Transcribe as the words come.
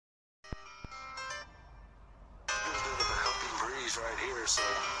these right here, so...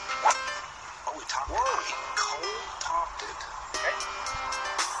 Oh, we topped it. He cold topped it. Okay.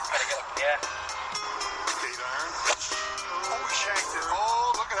 Gotta get up. Yeah. Apeiron. Oh, we shanked it.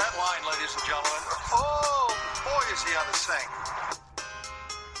 Oh, look at that line, ladies and gentlemen. Oh, boy, is he on the sink.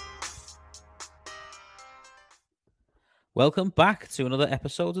 Welcome back to another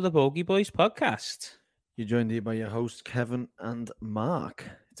episode of the Bogey Boys podcast. You're joined here by your hosts, Kevin and Mark.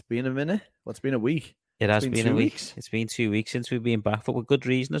 It's been a minute. Well, it's been a week. It has been a week. It's been 2 weeks since we've been back, but with good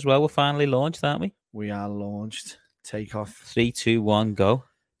reason as well. We're finally launched, aren't we? We are launched. Take off. 3, 2, 1, go.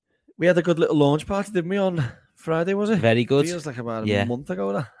 We had a good little launch party, didn't we, on Friday, was it? Very good. Feels like about a month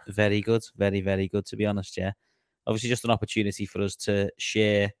ago, that. Very good. Very, very good, to be honest, yeah. Obviously, just an opportunity for us to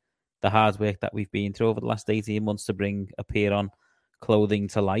share the hard work that we've been through over the last 18 months to bring Apeiron clothing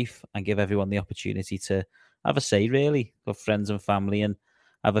to life and give everyone the opportunity to have a say, really, with friends and family, and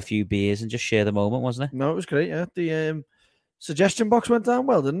have a few beers and just share the moment, wasn't it? No, it was great, yeah. The suggestion box went down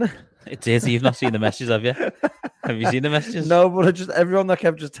well, didn't it? It did. You've not seen the messages, have you? Have you seen the messages? No, but everyone that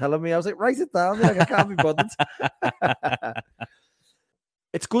kept just telling me, I was like, write it down. Like, I can't be bothered.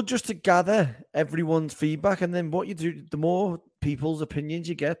 It's good just to gather everyone's feedback, and then what you do, the more people's opinions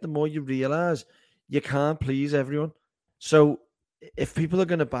you get, the more you realise you can't please everyone. So if people are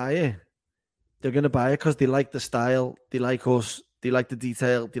going to buy it, they're going to buy it because they like the style, they like us, they like the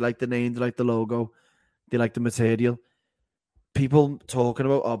detail, they like the name, they like the logo, they like the material. People talking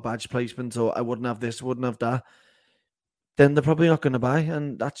about, oh, badge placement, or I wouldn't have this, wouldn't have that, then they're probably not going to buy.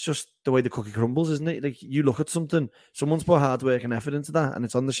 And that's just the way the cookie crumbles, isn't it? Like, you look at something, someone's put hard work and effort into that, and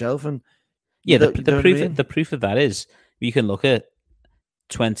it's on the shelf. And yeah, the proof of that is you can look at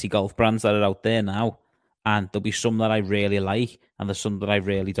 20 golf brands that are out there now, and there'll be some that I really like, and there's some that I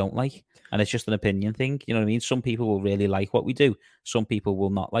really don't like. And it's just an opinion thing. You know what I mean? Some people will really like what we do. Some people will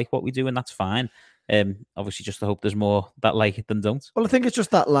not like what we do, and that's fine. Obviously, just to hope there's more that like it than don't. Well, I think it's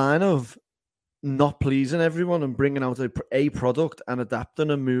just that line of not pleasing everyone and bringing out a product and adapting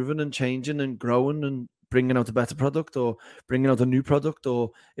and moving and changing and growing and bringing out a better product or bringing out a new product.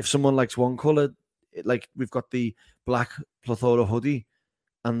 Or if someone likes one colour, like we've got the black plethora hoodie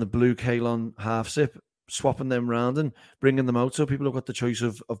and the blue Kalon half zip, swapping them round and bringing them out so people have got the choice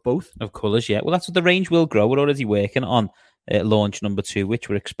of both. Of colours, yeah. Well, that's what the range will grow. We're already working on launch number 2, which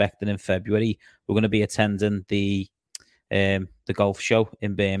we're expecting in February. We're going to be attending the golf show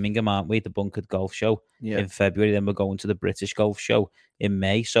in Birmingham, aren't we? The Bunkered Golf Show in February. Then we're going to the British Golf Show in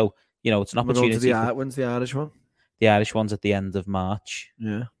May. So, you know, it's an opportunity. When's the Irish one? The Irish one's at the end of March.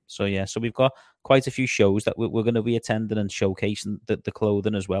 Yeah. So we've got quite a few shows that we're going to be attending and showcasing the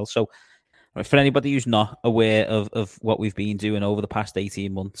clothing as well. So for anybody who's not aware of what we've been doing over the past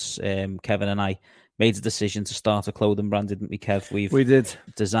 18 months, Kevin and I made a decision to start a clothing brand, didn't we, Kev? We did.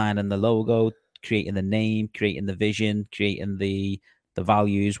 Designing the logo, creating the name, creating the vision, creating the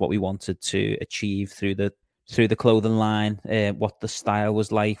values, what we wanted to achieve through the clothing line, what the style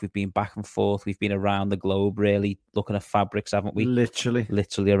was like. We've been back and forth. We've been around the globe, really looking at fabrics, haven't we?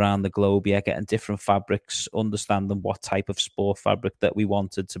 Literally around the globe, yeah, getting different fabrics, understanding what type of sport fabric that we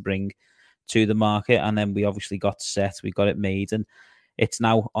wanted to bring to the market. And then we obviously got set, we got it made, and it's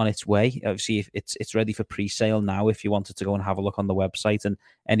now on its way. Obviously, it's ready for pre-sale now if you wanted to go and have a look on the website. And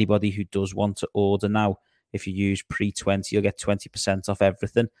anybody who does want to order now, if you use pre-20, you'll get 20% off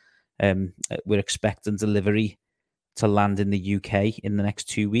everything. We're expecting delivery to land in the UK in the next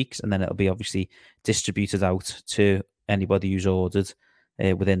 2 weeks, and then it'll be obviously distributed out to anybody who's ordered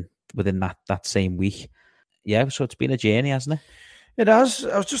within that same week. Yeah, so it's been a journey, hasn't it? It has.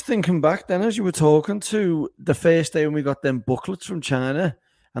 I was just thinking back then as you were talking to the first day when we got them booklets from China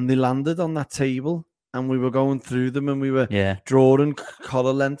and they landed on that table and we were going through them and we were drawing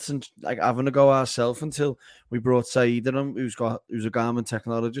collar lengths and like having a go ourselves until we brought Saeed in, who's a garment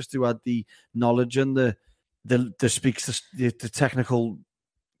technologist who had the knowledge and the speaks the technical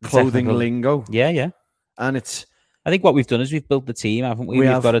clothing lingo. Yeah. And I think what we've done is we've built the team, haven't we?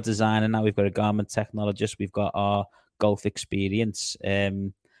 We've got a designer now, we've got a garment technologist, we've got our golf experience,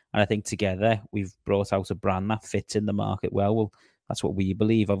 and I think together we've brought out a brand that fits in the market well. That's what we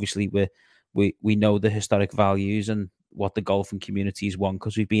believe. Obviously, we know the historic values and what the golfing communities want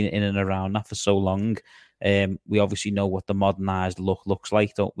because we've been in and around that for so long. We obviously know what the modernized look looks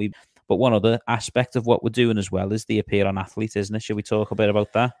like, don't we? But one other aspect of what we're doing as well is the Apeiron athlete, isn't it? Should we talk a bit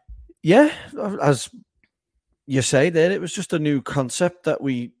about that? Yeah, as you say there, it was just a new concept that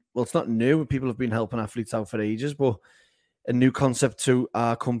well, it's not new. People have been helping athletes out for ages, but a new concept to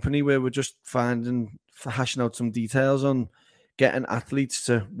our company where we're just hashing out some details on getting athletes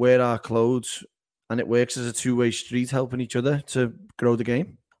to wear our clothes, and it works as a two-way street, helping each other to grow the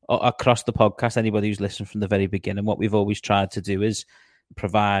game. across the podcast, anybody who's listened from the very beginning, what we've always tried to do is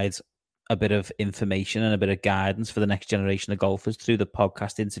provide a bit of information and a bit of guidance for the next generation of golfers through the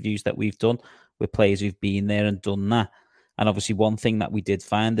podcast interviews that we've done with players who've been there and done that. And obviously one thing that we did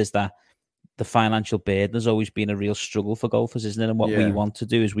find is that the financial burden has always been a real struggle for golfers, isn't it? And what we want to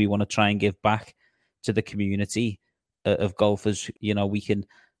do is we want to try and give back to the community of golfers. You know, we can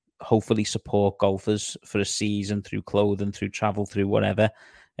hopefully support golfers for a season through clothing, through travel, through whatever.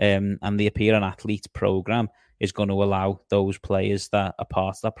 And the Apeiron Athlete program is going to allow those players that are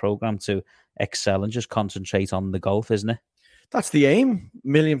part of that program to excel and just concentrate on the golf, isn't it? That's the aim,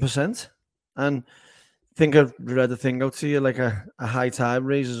 1,000,000%. And I think I've read a thing out to you, like a high tide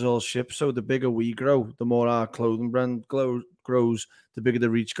raises all ships. So the bigger we grow, the more our clothing brand grows, the bigger the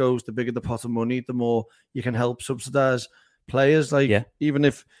reach goes, the bigger the pot of money, the more you can help subsidize players. Like even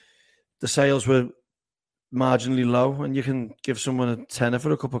if the sales were marginally low and you can give someone a tenner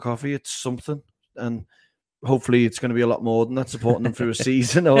for a cup of coffee, it's something. And hopefully it's going to be a lot more than that, supporting them through a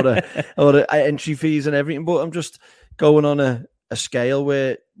season or the entry fees and everything. But I'm just going on a scale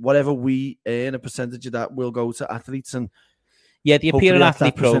where whatever we earn, a percentage of that will go to athletes. And the Apeiron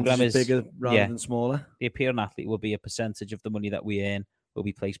Athlete program is bigger rather than smaller. The Apeiron Athlete will be a percentage of the money that we earn will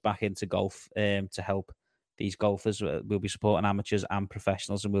be placed back into golf to help these golfers. We'll be supporting amateurs and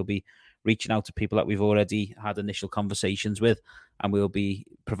professionals, and we'll be reaching out to people that we've already had initial conversations with, and we'll be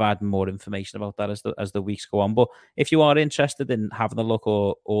providing more information about that as the weeks go on. But if you are interested in having a look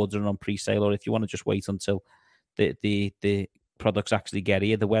or ordering on pre-sale, or if you want to just wait until the products actually get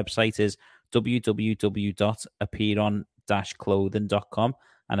here, the website is www.apeiron-clothing.com,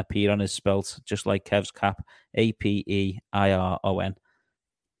 and Apeiron is spelt just like Kev's cap, Apeiron.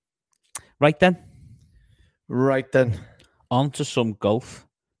 Right then. On to some golf.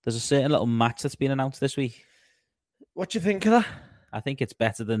 There's a certain little match that's been announced this week. What do you think of that? I think it's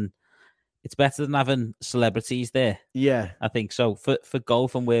better than having celebrities there. Yeah. I think so. For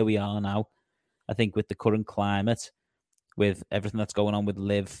golf and where we are now, I think with the current climate, with everything that's going on with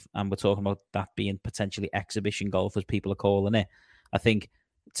LIV, and we're talking about that being potentially exhibition golf, as people are calling it, I think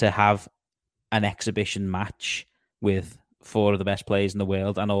to have an exhibition match with 4 of the best players in the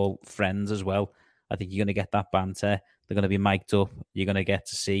world and all friends as well, I think you're going to get that banter. They're going to be mic'd up. You're going to get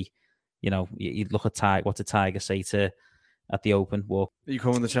to see, you look at Tiger. What did Tiger say at the Open? Well, you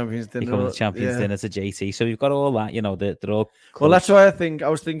come on the Champions dinner. You come on the Champions dinner to JT. So you've got all that. They're all close. Well, that's why I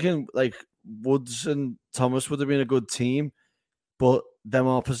was thinking like Woods and Thomas would have been a good team, but them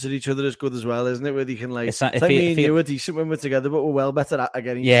opposite each other is good as well, isn't it? Where you can me and you are decent when we're together, but we're well better at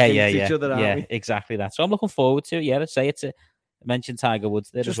getting each other, aren't we? Exactly that. So I'm looking forward to it. Yeah, let's say it's a mention Tiger Woods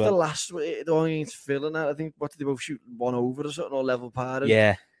there just as well. The last, the only against Phil and that, I think, what did they both shoot 1 over or something, or level par?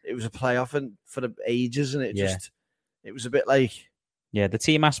 Yeah. It was a playoff and for the ages, and it was a bit like... Yeah, the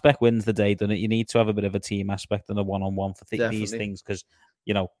team aspect wins the day, doesn't it? You need to have a bit of a team aspect and a one-on-one for these things, because,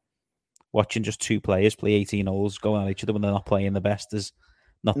 watching just 2 players play 18 holes going at each other when they're not playing the best is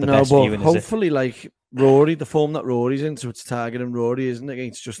not the best viewing, is it? Hopefully, like Rory, the form that Rory's in, so it's Tiger and Rory, isn't it,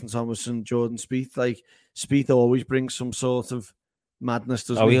 against Justin Thomas and Jordan Spieth? Like, Spieth always brings some sort of madness,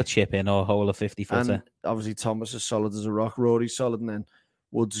 doesn't he? He'll chip in or hole a 50-footer. And obviously Thomas is solid as a rock, Rory's solid, and then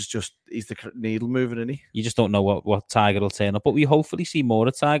Woods is he's the needle mover, isn't he? You just don't know what Tiger will turn up. But we hopefully see more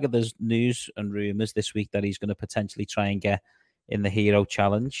of Tiger. There's news and rumours this week that he's going to potentially try and get in the Hero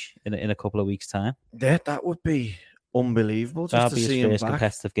Challenge in a couple of weeks' time. Yeah, that would be unbelievable. That'll be his first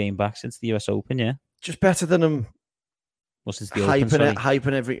competitive game back since the US Open, yeah. Just better than him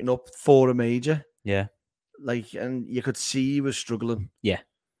hyping everything up for a major. Yeah. Like, and you could see he was struggling. Yeah.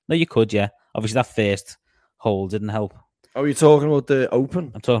 No, you could, yeah. Obviously, that first hole didn't help. Oh, you're talking about the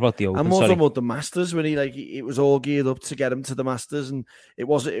Open? I'm talking about the Open. I'm more talking about the Masters, when it was all geared up to get him to the Masters, and it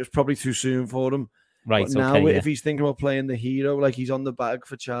was probably too soon for him. Right. But now, if he's thinking about playing the Hero, like he's on the bag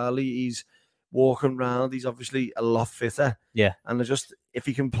for Charlie, he's walking around, he's obviously a lot fitter. Yeah. And if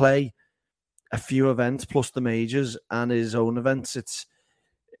he can play a few events plus the majors and his own events,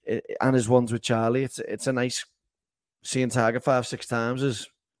 and his ones with Charlie, it's a nice seeing Tiger 5-6 times is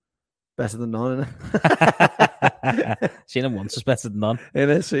better than none, isn't it? Seeing him once is better than none.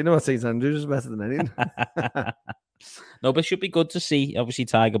 Seeing him at St Andrews is better than anything. No, but it should be good to see, obviously,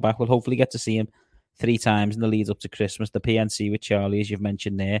 Tiger back. We'll hopefully get to see him 3 times in the lead up to Christmas. The PNC with Charlie, as you've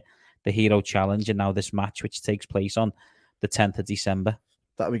mentioned there, the Hero Challenge, and now this match, which takes place on the 10th of December.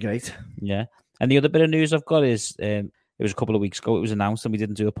 That'd be great. Yeah. And the other bit of news I've got is, it was a couple of weeks ago, it was announced, and we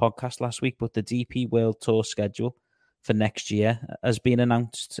didn't do a podcast last week, but the DP World Tour schedule for next year has been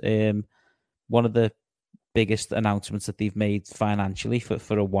announced. One of the biggest announcements that they've made financially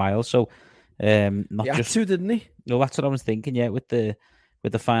for a while. So, not he had just to, didn't he? No, that's what I was thinking. Yeah, with the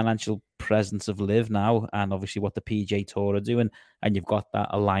with the financial presence of Live now, and obviously what the PGA Tour are doing, and you've got that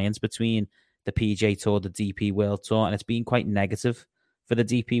alliance between the PGA Tour, the DP World Tour, and it's been quite negative for the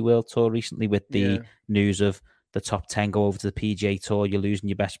DP World Tour recently with the news of the top 10 go over to the PGA Tour, you're losing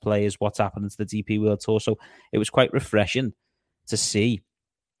your best players, what's happening to the DP World Tour. So it was quite refreshing to see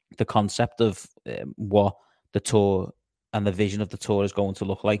the concept of what the tour and the vision of the tour is going to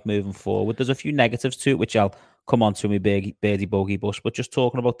look like moving forward. There's a few negatives to it, which I'll come on to in my birdie bogey bus, but just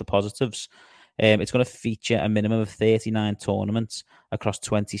talking about the positives, it's going to feature a minimum of 39 tournaments across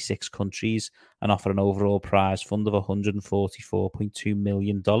 26 countries and offer an overall prize fund of $144.2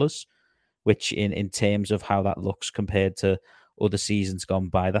 million, which in terms of how that looks compared to other seasons gone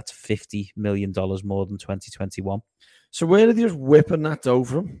by, that's $50 million more than 2021. So where are they just whipping that dough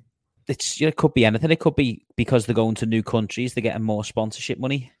from? It could be anything. It could be because they're going to new countries, they're getting more sponsorship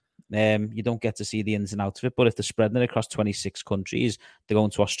money. You don't get to see the ins and outs of it, but if they're spreading it across 26 countries, they're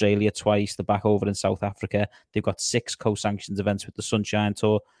going to Australia twice, they're back over in South Africa. They've got 6 co-sanctioned events with the Sunshine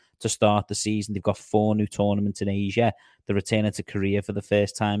Tour to start the season. They've got 4 new tournaments in Asia. They're returning to Korea for the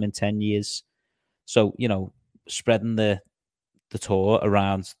first time in 10 years. So, spreading the tour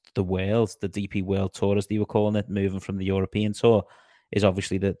around the world, the DP World Tour, as they were calling it, moving from the European Tour, is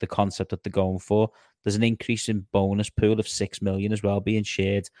obviously the concept that they're going for. There's an increase in bonus pool of $6 million as well being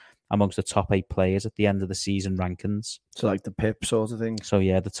shared amongst the top 8 players at the end of the season rankings. So like the PIP sort of thing. So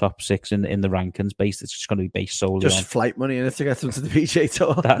yeah, the top 6 in the rankings based. It's just going to be based solely just on flight money in it to get them to the PGA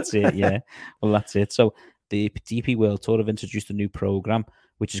Tour. That's it. Yeah. Well, that's it. So the DP World Tour have introduced a new program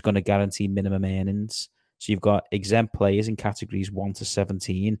which is going to guarantee minimum earnings. So you've got exempt players in categories 1 to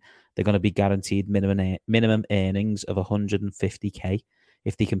 17. They're going to be guaranteed minimum earnings of $150K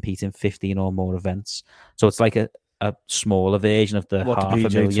if they compete in 15 or more events. So it's like a smaller version of the what the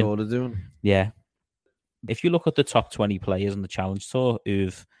PGA Tour are doing. Yeah. If you look at the top 20 players on the Challenge Tour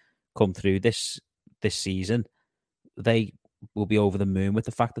who've come through this season, they will be over the moon with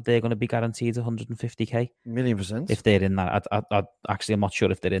the fact that they're going to be guaranteed $150K. 1,000,000%. If they're in that, I'm not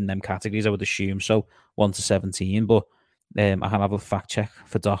sure if they're in them categories. I would assume so, 1 to 17. But I can have a fact check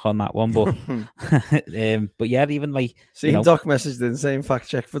for Doc on that one. But but yeah, even like Doc messaged in saying fact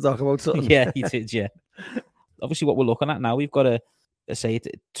check for Doc about something. Yeah, he did. Yeah. Obviously, what we're looking at now, we've got to say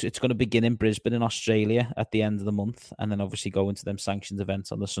it's going to begin in Brisbane in Australia at the end of the month, and then obviously go into them sanctioned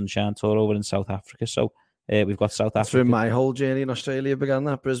events on the Sunshine Tour over in South Africa. So. We've got South Africa. Through my whole journey in Australia began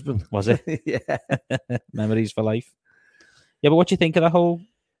that, Brisbane. Was it? Yeah. Memories for life. Yeah, but what do you think of the whole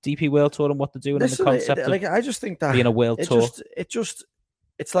DP World Tour and what they're doing in the concept I just think that being a world tour?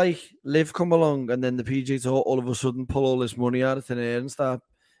 It's like Live come along and then the PGA Tour all of a sudden pull all this money out of thin air and start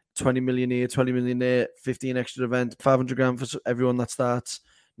 20 million here, 20 million there, 15 extra event, 500 grand for everyone that starts.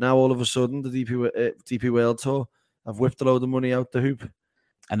 Now all of a sudden the DP World Tour have whipped a load of money out the hoop.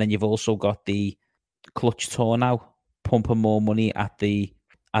 And then you've also got the Clutch Tour now pumping more money at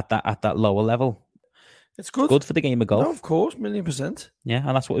that lower level. It's good. Good for the game of golf. No, of course, 1,000,000%. Yeah,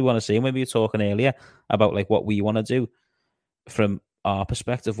 and that's what we want to see. And when we were talking earlier about like what we want to do from our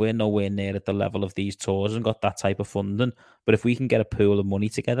perspective, we're nowhere near at the level of these tours and got that type of funding. But if we can get a pool of money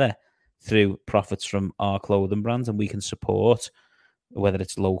together through profits from our clothing brands and we can support whether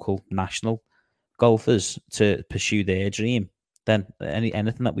it's local, national golfers to pursue their dream, then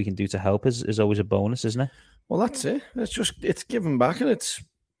anything that we can do to help is always a bonus, isn't it? Well, that's it. It's giving back and it's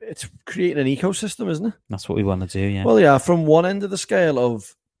creating an ecosystem, isn't it? That's what we want to do, yeah. Well, yeah, from one end of the scale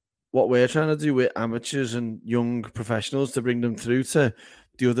of what we're trying to do with amateurs and young professionals to bring them through to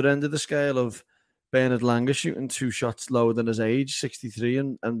the other end of the scale of Bernard Langer shooting 2 shots lower than his age, 63,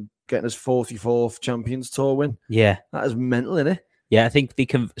 and getting his 44th Champions Tour win. Yeah. That is mental, isn't it? Yeah, I think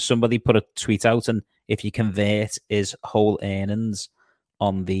somebody put a tweet out, and if you convert his whole earnings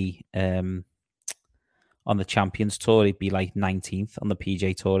on the Champions Tour, he'd be like 19th on the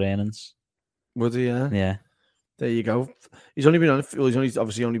PGA Tour earnings. Would he? Yeah. Yeah. There you go. He's only been on it. He's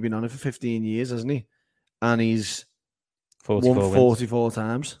obviously only been on it for 15 years, hasn't he? And he's 44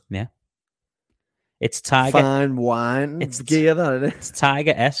 times. Yeah. It's Tiger. Fine wine. It's gear, that, isn't it? It's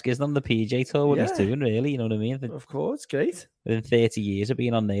Tiger-esque, isn't it, on the PGA Tour, what he's doing, really? You know what I mean? Of course, great. Within 30 years of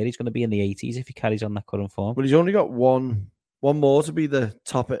being on there, he's going to be in the 80s if he carries on that current form. But he's only got one more to be the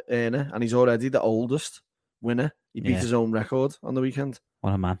top earner, and he's already the oldest winner. He beat his own record on the weekend.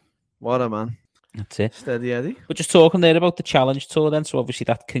 What a man. What a man. That's it. Steady Eddie. We're just talking there about the Challenge Tour then, so obviously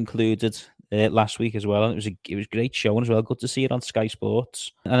that concluded last week as well, and it was great showing as well. Good to see it on Sky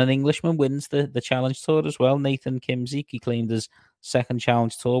Sports. And an Englishman wins the Challenge Tour as well. Nathan Kimsey, he claimed his second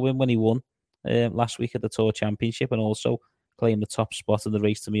Challenge Tour win when he won last week at the Tour Championship, and also claimed the top spot in the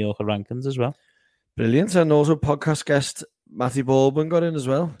Race to Mallorca rankings as well. Brilliant. And also podcast guest Matthew Baldwin got in as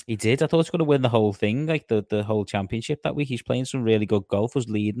well. He did. I thought he was going to win the whole thing, like the whole championship that week. He's playing some really good golf, was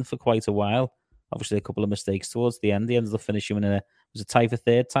leading for quite a while. Obviously, a couple of mistakes towards the end. He ended up finishing in was a tie for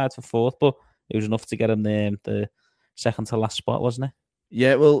third, tied for fourth, but it was enough to get him the second to last spot, wasn't it?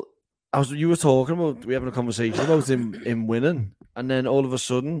 Yeah, well, you were talking about, we having a conversation about him winning, and then all of a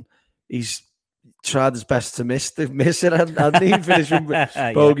sudden he's tried his best to miss it, and he finished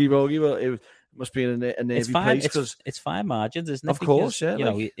bogey. Well, it must be in a navy place because it's fine margins, isn't it? Of course, yeah. You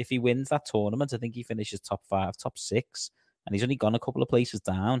know, if he wins that tournament, I think he finishes top 5, top 6, and he's only gone a couple of places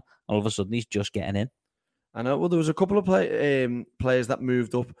down. All of a sudden, he's just getting in. I know. Well, there was a couple of players that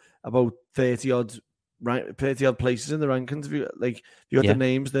moved up about 30 odd places in the rankings. Have you got the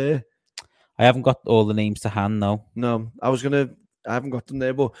names there? I haven't got all the names to hand, no. No, I haven't got them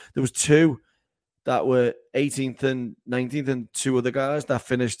there, but there was 2 that were 18th and 19th, and 2 other guys that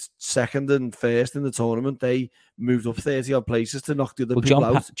finished second and first in the tournament. They moved up 30 odd places to knock the other people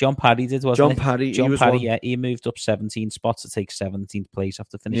out. John Parry did, wasn't it? John Parry, yeah, he moved up 17 spots to take 17th place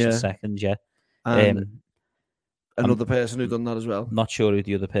after finishing second, yeah. And another person who done that as well. Not sure who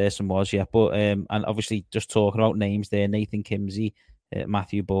the other person was yet, but and obviously just talking about names there, Nathan Kimsey,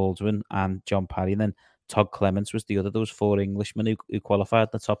 Matthew Baldwin, and John Parry, and then Todd Clements was the other. Those 4 Englishmen who qualified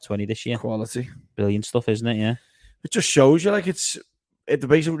in the top 20 this year. Quality. Brilliant stuff, isn't it? Yeah. It just shows you, the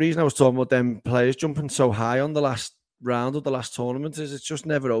basic reason I was talking about them players jumping so high on the last round of the last tournament is it's just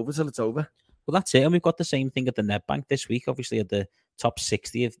never over till it's over. Well, that's it. And we've got the same thing at the Netbank this week. Obviously, at the top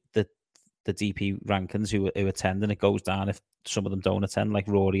 60 of the DP rankings who attend, and it goes down if some of them don't attend, like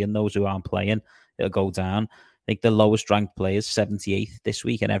Rory and those who aren't playing, it'll go down. I think the lowest ranked player is 78th this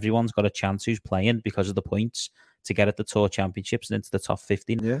week, and everyone's got a chance who's playing because of the points to get at the Tour Championships and into the top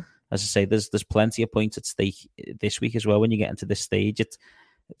 15. Yeah. As I say, there's plenty of points at stake this week as well. When you get into this stage, it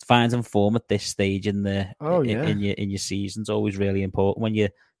finding form at this stage in your season's always really important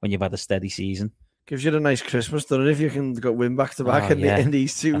when you've had a steady season. Gives you a nice Christmas, doesn't it? If you can win back to back in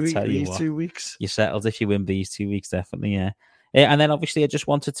these 2 weeks. You're settled if you win these 2 weeks, definitely, yeah. And then obviously I just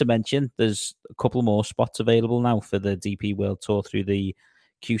wanted to mention there's a couple more spots available now for the DP World Tour through the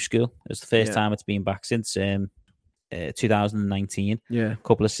Q School. It's the first time it's been back since 2019. Yeah. A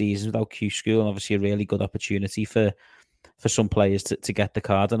couple of seasons without Q School, and obviously a really good opportunity for some players to get the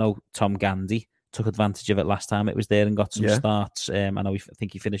card. I know Tom Gandy took advantage of it last time it was there and got some starts. I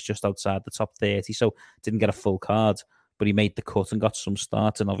think he finished just outside the top 30, so didn't get a full card, but he made the cut and got some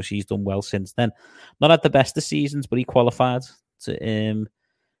starts, and obviously he's done well since then. Not at the best of seasons, but he qualified to earn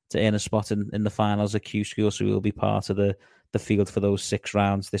a spot in the finals at Q School, so he'll be part of the field for those 6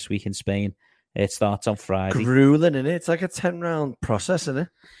 rounds this week in Spain. It starts on Friday. Grueling, isn't it? It's like a 10-round process, isn't it?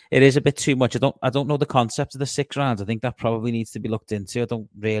 It is a bit too much. I don't know the concept of the 6 rounds. I think that probably needs to be looked into. I don't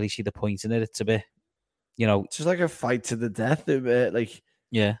really see the point in it. It's a bit, it's just like a fight to the death.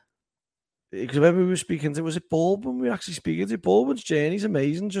 Yeah. Because when we were speaking to, was it Baldwin we were actually speaking to? Baldwin's journey's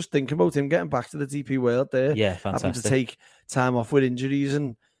amazing. Just thinking about him getting back to the DP World there. Yeah, fantastic. Having to take time off with injuries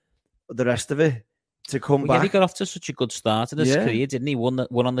and the rest of it to come back. Yeah, he got off to such a good start in his career, didn't he? Won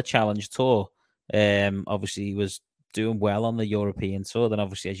on the Challenge Tour. Obviously, he was doing well on the European Tour. Then,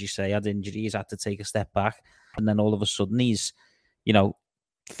 obviously, as you say, had injuries, had to take a step back. And then all of a sudden, he's,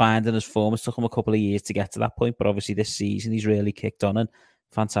 finding his form. It took him a couple of years to get to that point. But obviously, this season, he's really kicked on, and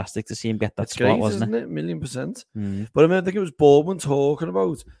fantastic to see him get that spot, great, wasn't it? 1,000,000%. But I think it was Baldwin talking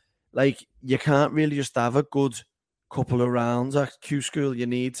about, you can't really just have a good couple of rounds at Q School. You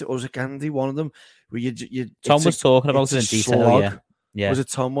need to, or was it Gandhi, one of them? Where Tom was talking about it in detail, slog. Yeah. Was it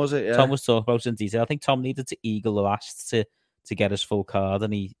Tom, was it? Yeah. Tom was talking about it in detail. I think Tom needed to eagle the last to get his full card,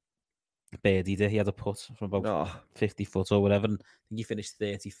 and he birdied it. He had a putt from about 50 foot or whatever, and I think he finished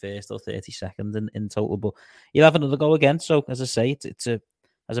 31st or 32nd in total. But he'll have another go again. So, as I say,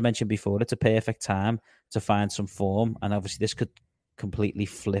 as I mentioned before, it's a perfect time to find some form, and obviously this could completely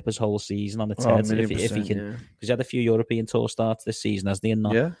flip his whole season on its head if he can. Because he had a few European Tour starts this season, hasn't he?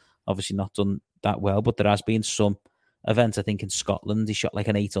 And obviously not done that well, but there has been some events. I think in Scotland he shot like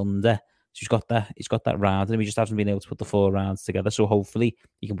an 8 under. So he's got that round, and he just hasn't been able to put the 4 rounds together. So hopefully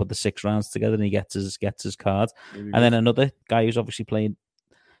he can put the 6 rounds together and he gets his card. And then another guy who's obviously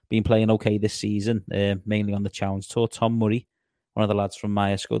been playing okay this season, mainly on the Challenge Tour, Tom Murray, one of the lads from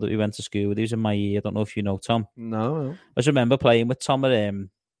my school that we went to school with. He was in my year. I don't know if you know Tom. No. I just remember playing with Tom at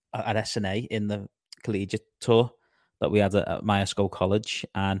SNA in the collegiate tour that we had at my school college,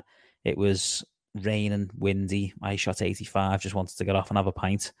 and it was raining, windy. I shot 85, just wanted to get off and have a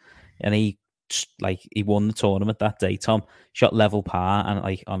pint, and he won the tournament that day. Tom shot level par,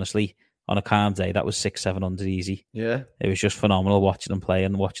 and honestly, on a calm day, that was 6-7 under easy. Yeah, it was just phenomenal watching him play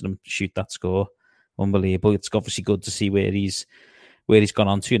and watching him shoot that score. unbelievable. It's obviously good to see where he's gone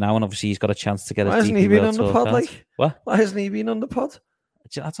on to now, and obviously he's got a chance to get Why his hasn't DP he been World on the Tour pod? card. Like, What? why hasn't he been on the pod?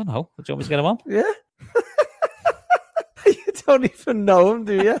 I don't know. Do you want me to get him on? Yeah. You don't even know him,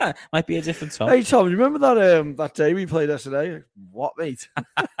 do you? Might be a different Tom. Hey Tom, you remember that day we played SNA? What, mate?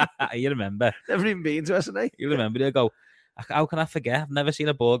 You remember? Never even been to SNA. You remember? You go, how can I forget? I've never seen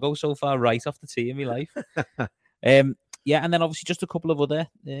a ball go so far right off the tee in my life. Yeah, and then obviously just a couple of other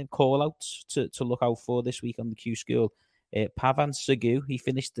call-outs to look out for this week on the Q School. Pavan Sagu, he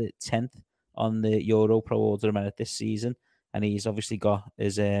finished 10th on the Euro Pro Order Merit this season, and he's obviously got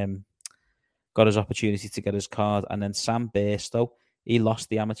his opportunity to get his card. And then Sam Bairstow, he lost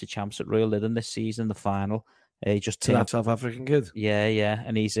the amateur champs at Royal Lytham this season, the final. He just turned that South African kid. Yeah,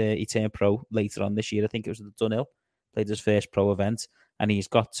 and he turned pro later on this year. I think it was at Dunhill. Played his first pro event, and he's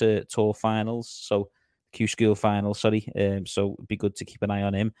got to tour finals, so Q School finals. Sorry, so it'd be good to keep an eye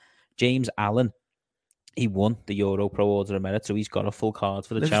on him. James Allen, he won the Euro Pro Order of Merit, so he's got a full card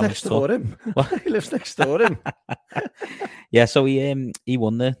for the Challenge Tour. He lives next door to him. Yeah, so he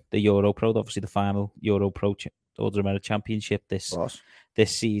won the Euro Pro, obviously the final Euro Pro Order of Merit Championship this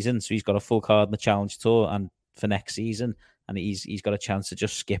season. So he's got a full card in the Challenge Tour and for next season, and he's got a chance to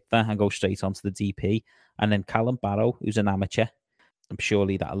just skip that and go straight onto the DP. And then Callum Barrow, who's an amateur, I'm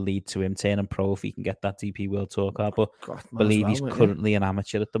surely that'll lead to him turning pro if he can get that DP World Tour card. But I believe he's currently an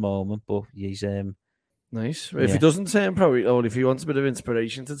amateur at the moment, but he's nice. If he doesn't turn pro, or if he wants a bit of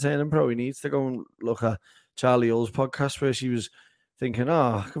inspiration to turn him pro, he needs to go and look at Charlie Hull's podcast where she was thinking,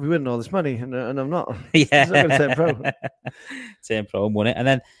 I could be winning all this money, and I'm not. Yeah, I'm going to turn pro. Turn pro and won it. And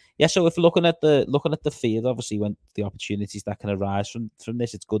then so if looking at the field, obviously when the opportunities that can arise from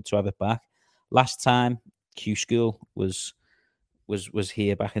this, it's good to have it back. Last time Q School was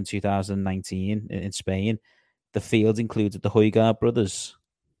here back in 2019 in Spain. The field included the Højgaard brothers,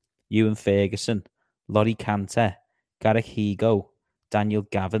 Ewan Ferguson, Laurie Cantor, Gareth Higo, Daniel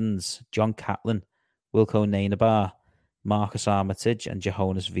Gavins, John Catlin, Wilco Nainabar, Marcus Armitage, and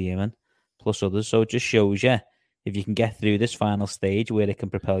Johannes Veerman, plus others. So it just shows you if you can get through this final stage where it can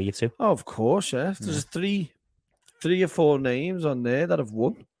propel you to. Oh, of course, yeah. There's three or four names on there that have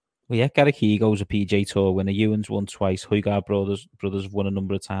won. Well, yeah, Gareth Higo's a PJ Tour winner. Ewan's won twice. Højgaard brothers have won a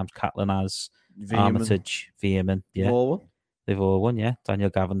number of times. Catlin has. Veerman. Armitage, Veerman, yeah. They've all won. They've all won, yeah. Daniel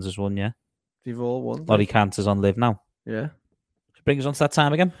Gavins has won, yeah. They've all won. Laurie Cantor's on live now. Yeah. So bring us on to that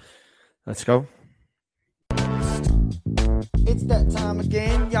time again. Let's go. It's that time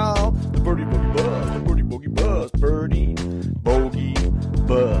again, y'all. The birdie boogie buzz, the birdie boogie buzz, birdie bogey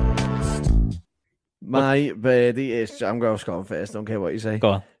buzz. My birdie is, I'm going to Scott first, don't care what you say. Go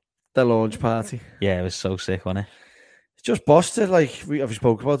on. The launch party. Yeah, it was so sick, wasn't it? It's just busted, like we've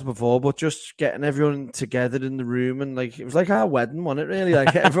spoken about it before, but just getting everyone together in the room, and like it was like our wedding, wasn't it? Really,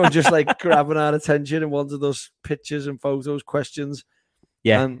 like everyone just like grabbing our attention and wanted us pictures and photos, questions.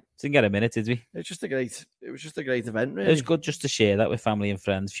 Yeah, and didn't get a minute, did we? It was just a great event. Really, it was good just to share that with family and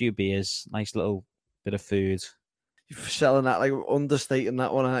friends. A few beers, nice little bit of food. You're selling that, like understating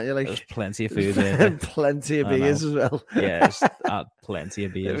that one, aren't you? Like there's plenty of food there, plenty of beers as well. Yeah, plenty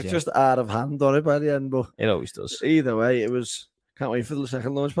of beers. It was just out of hand on it by the end, but it always does. Either way, it was. Can't wait for the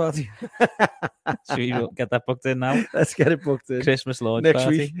second launch party. Should we get that booked in now? Let's get it booked in. Christmas launch next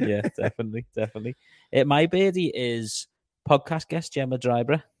party. week. Yeah, definitely. My birdie is podcast guest Gemma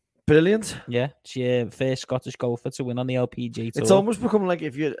Dryborough. Brilliant. Yeah, she first Scottish golfer to win on the LPGA Tour. It's almost become like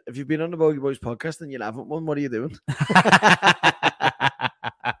if you've been on the Bogey Boys podcast and you haven't won, what are you doing?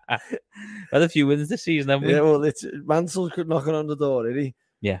 Had a few wins this season, haven't we? Yeah, well, Mansell's knocking on the door, isn't he?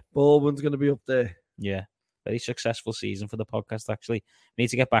 Yeah. Baldwin's going to be up there. Yeah. Very successful season for the podcast, actually. We need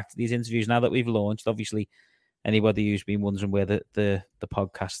to get back to these interviews now that we've launched. Obviously, anybody who's been wondering where the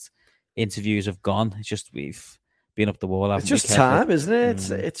podcast interviews have gone, it's just we've been up the wall. It's just time, isn't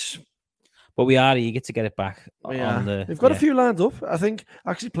it? It's. But we are eager to get it back. We've got a few lined up. I think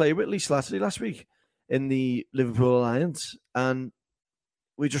I actually played with Lee Slattery last week in the Liverpool Alliance, and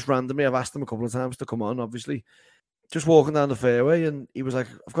we just randomly, I've asked him a couple of times to come on, obviously. Just walking down the fairway, and he was like,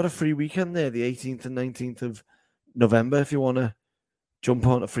 I've got a free weekend there, the 18th and 19th of November, if you want to jump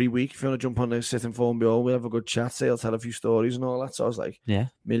on a free week, if you want to jump on a sit and phone bill, we'll have a good chat, say, I'll tell a few stories and all that. So I was like, yeah,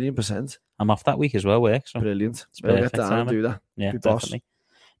 1,000,000%. I'm off that week as well, work. So brilliant. We'll get down and do that. Yeah,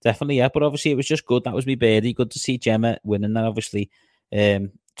 definitely, yeah. But obviously, it was just good. That was me birdie. Good to see Gemma winning that. Obviously,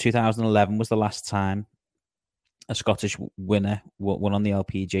 2011 was the last time a Scottish winner won on the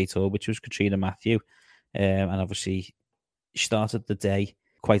LPGA Tour, which was Katrina Matthew. And obviously, she started the day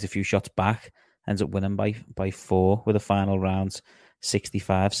quite a few shots back, ends up winning by 4 with a final round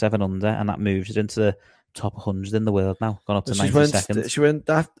 65, 7 under, and that moves it into top 100 in the world now, gone up to She 92nd. She went.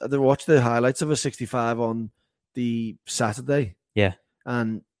 I watched the highlights of her 65 on the Saturday. Yeah.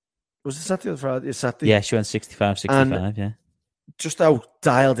 And was it Saturday or Friday? Saturday. Yeah, she went 65, 65, yeah. Just how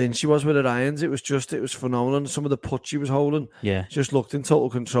dialed in she was with her irons. It was phenomenal. Some of the putts she was holding, Yeah. just looked in total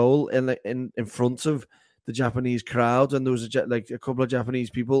control in front of the Japanese crowd, and there was a couple of Japanese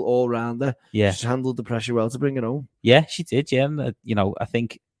people all around her. Yeah. She handled the pressure well to bring it home. Yeah, she did. Yeah, and, I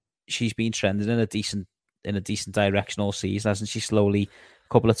think she's been trending in a decent direction all season, hasn't she? Slowly,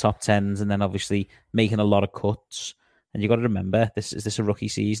 a couple of top tens, and then obviously making a lot of cuts. And you got to remember, this is a rookie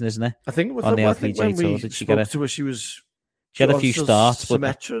season, isn't it? I think on the when LPGA Tour, we spoke to her, she had a few starts, but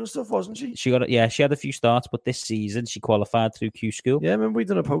Symmetra and stuff, wasn't she? She had a few starts, but this season she qualified through Q School. Yeah, remember we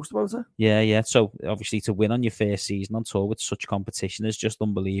done a post about her. Yeah. So obviously to win on your first season on tour with such competition is just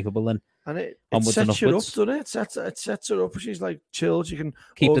unbelievable, and it onwards sets and her up, upwards. doesn't it? It sets her up. She's like chilled. She can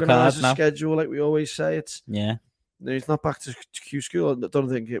Keep the organise cards a now. schedule, like we always say. It's not back to Q School. I don't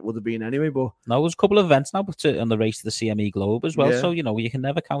think it would have been anyway. But no, there's a couple of events now, but on the race to the CME Globe as well. Yeah. So you can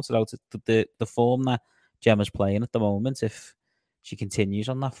never count it out. The form that Gemma's playing at the moment, if she continues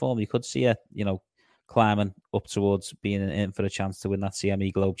on that form, you could see her, climbing up towards being in for a chance to win that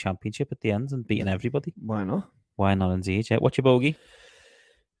CME Globe Championship at the end and beating everybody. Why not? Why not, indeed? Yeah. What's your bogey?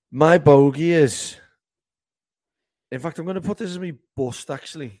 My bogey is, in fact, I'm going to put this as my bust,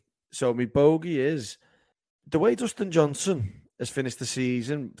 actually. So my bogey is the way Dustin Johnson has finished the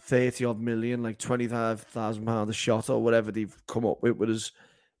season, 30-odd million, like £25,000 a shot or whatever they've come up with his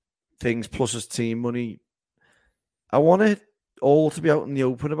things, plus his team money. I want it all to be out in the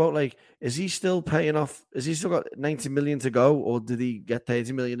open about, like, is he still paying off? Has he still got 90 million to go, or did he get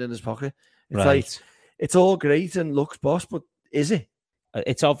 30 million in his pocket? It's like, it's all great and looks boss, but is it?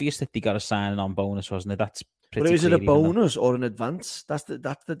 It's obvious that they got a signing on bonus, wasn't it? That's pretty. But is it a bonus or an advance? That's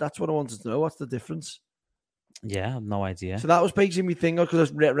what I wanted to know. What's the difference? Yeah, I have no idea. So that was basically me thing, because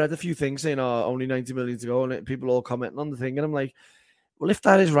I read a few things saying, only 90 million to go, and people all commenting on the thing, and I'm like, well, if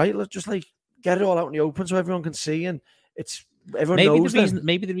that is right, let's just get it all out in the open so everyone can see, and it's everyone knows.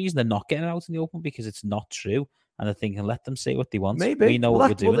 Maybe the reason they're not getting it out in the open because it's not true, and they're thinking, let them say what they want. Maybe we know what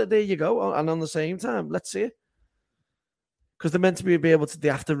we're doing. Well, there you go. And on the same time, let's see it, because they're meant to be able to. They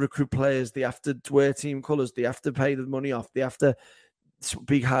have to recruit players. They have to wear team colours. They have to pay the money off. They have to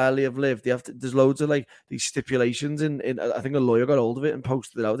speak highly of Liv. They have to. There's loads of these stipulations. In I think a lawyer got hold of it and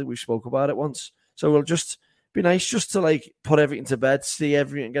posted it out. I think we spoke about it once. So it'll just be nice just to put everything to bed, see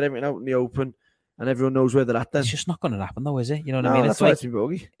everything, get everything out in the open. And everyone knows where they're at then. It's just not going to happen though, is it? You know what I mean? That's why it's my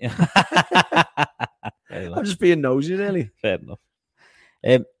bogey. I'm just being nosy, really. Fair enough.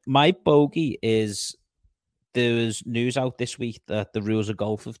 My bogey is, there was news out this week that the rules of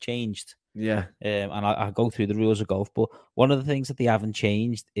golf have changed. Yeah. And I'll go through the rules of golf, but one of the things that they haven't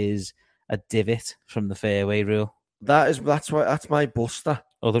changed is a divot from the fairway rule. That's my buster.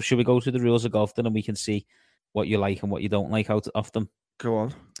 Although, should we go through the rules of golf then, and we can see what you like and what you don't like out of them? Go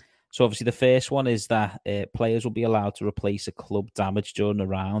on. So obviously the first one is that players will be allowed to replace a club damaged during a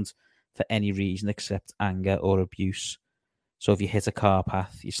round for any reason except anger or abuse. So if you hit a car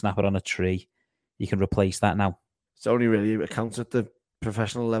path, you snap it on a tree, you can replace that now. It's only really accounts at the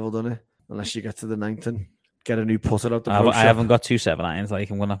professional level, doesn't it? Unless you get to the 9th and get a new putter out the pro shop. I haven't got 2 7-irons,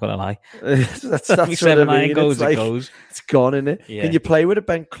 and we're not going to lie. that's 7-iron goes, it goes. It's gone, isn't it? Yeah. Can you play with a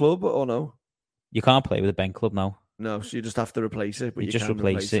bent club or no? You can't play with a bent club now. No, so you just have to replace it. But you just can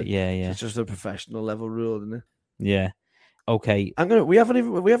replace it. Yeah. So it's just a professional level rule, isn't it? Yeah. Okay. We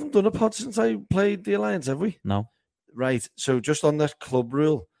haven't done a pod since I played the Alliance, have we? No. Right. So just on that club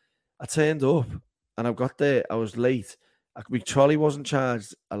rule, I turned up and I got there. I was late. My trolley wasn't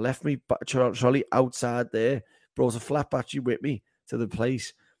charged. I left my trolley outside there. Brought a flat battery with me to the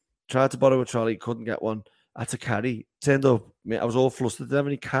place. Tried to borrow a trolley, couldn't get one. I had to carry. Turned up. I was all flustered. Didn't have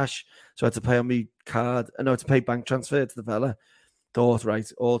any cash, so I had to pay on my card. And I had to pay bank transfer to the fella. Thought,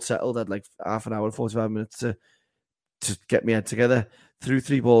 right, all settled. I had like half an hour, 45 minutes to get my head together. Threw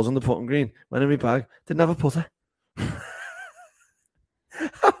 3 balls on the putting green. Went in my bag. Didn't have a putter.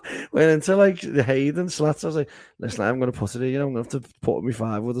 Went into the Hayden slats. I was like, listen, I'm going to put it here. I'm going to have to put me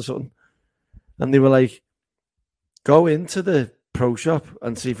 5 with or something. And they were like, go into the pro shop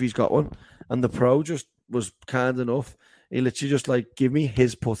and see if he's got one. And the pro just was kind enough. He literally just give me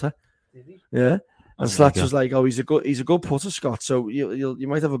his putter. Did he? Yeah. And Slats was like, oh, he's a good putter, Scott. So you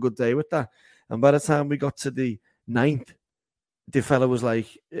might have a good day with that. And by the time we got to the 9th, the fella was like,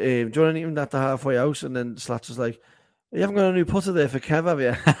 do you want anything at the halfway house? And then Slats was like, you haven't got a new putter there for Kev, have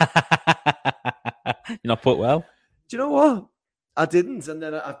you? You're not put well? Do you know what? I didn't. And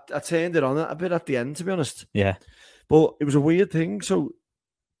then I turned it on a bit at the end, to be honest. Yeah. But it was a weird thing. So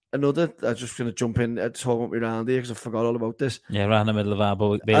another. I'm just going to jump in and talk about me around here because I forgot all about this. Yeah, right in the middle of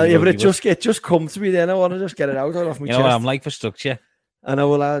our Yeah, but it just come to me then. I want to just get it out off my chest. You know what I'm like for structure. I know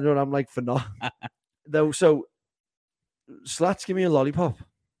what I'm like for not. Though, so Slats give me a lollipop,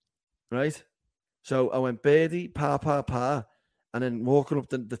 right? So I went birdie, par, and then walking up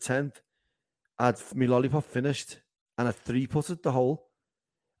the 10th, I had my lollipop finished, and I 3-putted the hole,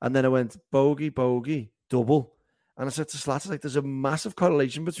 and then I went bogey, double, and I said to Slats, like, there's a massive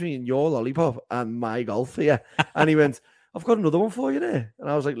correlation between your lollipop and my golf here, and he went, I've got another one for you there, and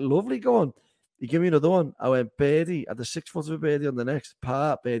I was like, lovely, go on. He gave me another one. I went birdie, had the 6-foot of a birdie on the next,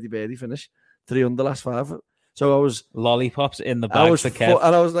 par, birdie, finish, 3 under last 5. So I was lollipops in the bag for Kev.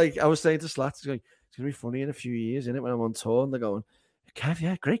 And I was saying to Slats, it's going to be funny in a few years, isn't it, when I'm on tour, and they're going, Kev,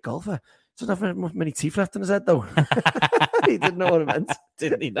 yeah, great golfer. Doesn't have many teeth left in his head, though. He didn't know what I meant.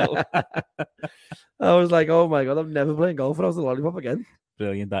 Didn't he know? I was like, oh my God, I'm never playing golf when I was the lollipop again.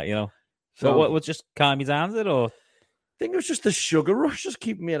 Brilliant, that, you know. So what would just calm you down, did it, or? I think it was just the sugar rush, just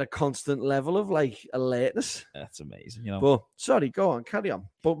keeping me at a constant level of like alertness. That's amazing, you know. But sorry, go on, carry on.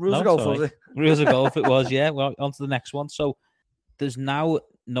 But rules of golf, was it? Rules of golf, it was, yeah. Well, on to the next one. So there's now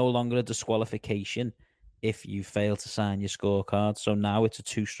no longer a disqualification if you fail to sign your scorecard. So now it's a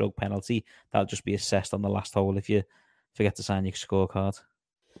 2-stroke penalty. That'll just be assessed on the last hole if you forget to sign your scorecard.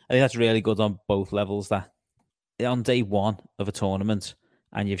 I think that's really good on both levels. That on day one of a tournament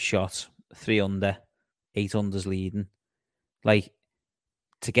and you've shot 3 under, 8 unders leading, like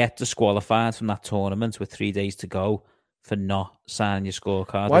to get disqualified from that tournament with 3 days to go for not signing your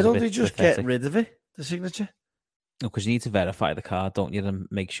scorecard. Why don't they just get rid of it, the signature? Because you need to verify the card, don't you, and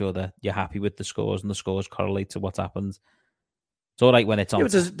make sure that you're happy with the scores and the scores correlate to what's happened. It's all right when it's on. Yeah,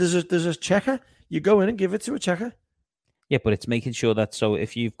 but there's a checker. You go in and give it to a checker. Yeah, but it's making sure that, so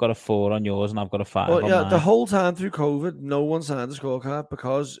if you've got a 4 on yours and I've got a 5 on mine, the whole time through COVID, no one signed a scorecard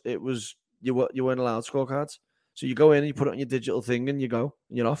because it was you weren't allowed scorecards. So you go in and you put it on your digital thing and you go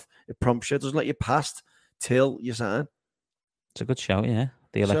and you're off. It prompts you. It doesn't let you pass till you sign. It's a good shout, yeah.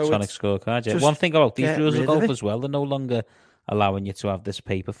 The electronic scorecard. Yeah. One thing about these rules of golf as well, they're no longer allowing you to have this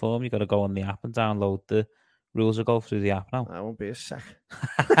paper form. You've got to go on the app and download the rules of golf through the app now. That won't be a sec.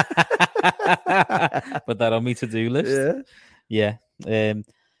 Put that on my to-do list. Yeah.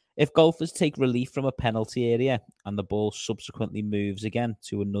 If golfers take relief from a penalty area and the ball subsequently moves again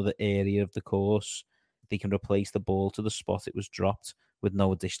to another area of the course, they can replace the ball to the spot it was dropped with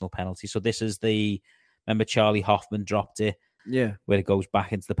no additional penalty. So this is remember Charlie Hoffman dropped it, where it goes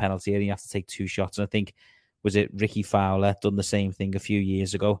back into the penalty area and you have to take 2 shots. And I think, was it Ricky Fowler done the same thing a few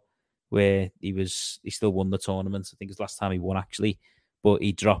years ago where he still won the tournament. I think it was last time he won, actually, but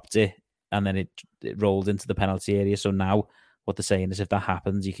he dropped it and then it rolled into the penalty area. So now what they're saying is if that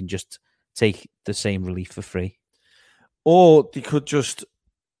happens, you can just take the same relief for free. Or they could just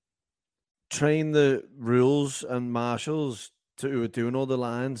train the rules and marshals who are doing all the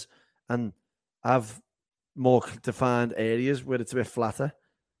lines and have more defined areas where it's a bit flatter.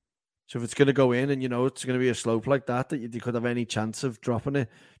 So if it's going to go in and you know it's going to be a slope like that you could have any chance of dropping it,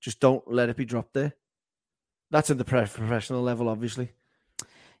 just don't let it be dropped there. That's in the professional level, obviously.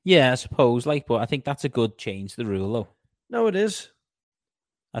 Yeah, I suppose, but I think that's a good change to the rule, though. No, it is.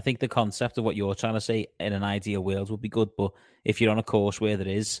 I think the concept of what you're trying to say in an ideal world would be good, but if you're on a course where there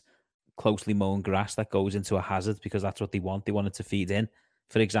is closely mown grass that goes into a hazard because that's what they want it to feed in,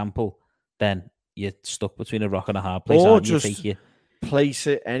 for example, then you're stuck between a rock and a hard place. Or just place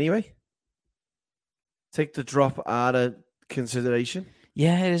it anyway. Take the drop out of consideration.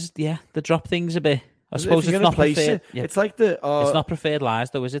 Yeah, it is. Yeah, the drop thing's a bit. I suppose it's not preferred. Yeah. It's like it's not preferred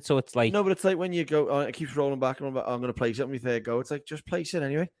lies, though, is it? So it's like no, but it's like when you go, it keeps rolling back, and I'm going to place it on my third go. It's like just place it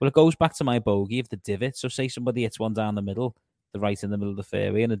anyway. Well, it goes back to my bogey of the divot. So say somebody hits one down the middle, the right in the middle of the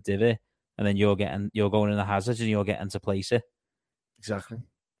fairway, and a divot, and then you're going in the hazard, and you're getting to place it. Exactly.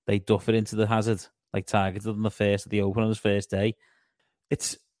 They duff it into the hazard, like targeted on the Open on his first day.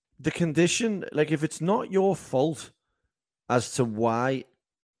 It's the condition. Like if it's not your fault as to why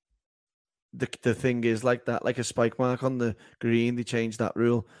the thing is like that, like a spike mark on the green, they changed that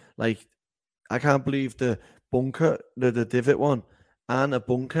rule. Like I can't believe the bunker, the divot one, and a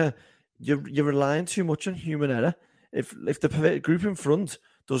bunker. You're relying too much on human error. If the group in front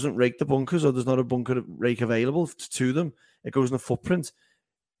doesn't rake the bunkers or there's not a bunker rake available to them, it goes in a footprint.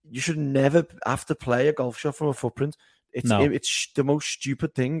 You should never have to play a golf shot from a footprint. It's the most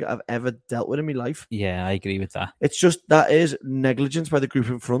stupid thing I've ever dealt with in my life. Yeah, I agree with that. It's just that is negligence by the group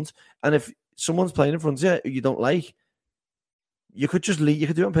in front. And if someone's playing in front of you you don't like, you could just leave. You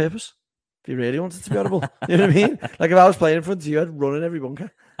could do it on purpose. If you really wanted to be horrible, you know what I mean? Like if I was playing in front of you, I'd run in every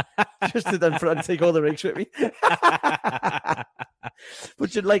bunker just to then take all the rigs with me.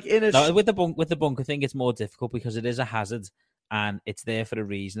 But you're like in a no, with the bunker thing, it's more difficult because it is a hazard and it's there for a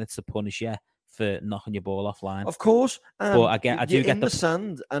reason. It's to punish you for knocking your ball offline. Of course, but I do get the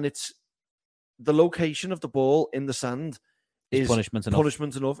sand, and it's the location of the ball in the sand is punishment enough.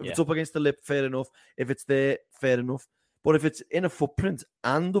 Punishment enough. If it's up against the lip, fair enough. If it's there, fair enough. But if it's in a footprint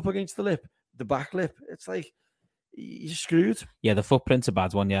and up against the lip, the back lip, it's like you're screwed. Yeah, the footprint's a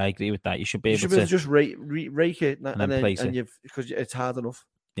bad one. Yeah, I agree with that. You should be able to just rake it and then place it. Because it's hard enough.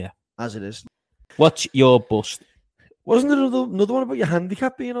 Yeah, as it is. What's your bust? Wasn't there another one about your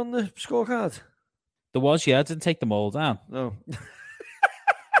handicap being on the scorecard? There was, yeah. I didn't take them all down. No.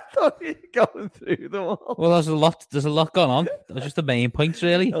 I thought you were going through them all. Well, there's a lot going on. That was just the main points,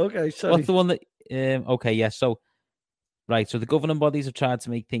 really. Okay, sorry. What's the one that... okay, yeah, so... Right, so the governing bodies have tried to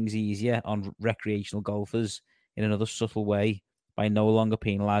make things easier on recreational golfers in another subtle way by no longer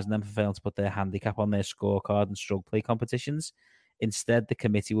penalising them for failing to put their handicap on their scorecard and stroke play competitions. Instead, the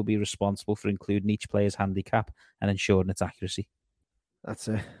committee will be responsible for including each player's handicap and ensuring its accuracy. That's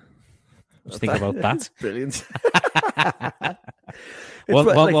it. Just think about that. Brilliant.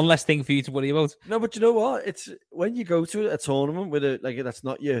 One less thing for you to worry about. No, but you know what? It's when you go to a tournament with that's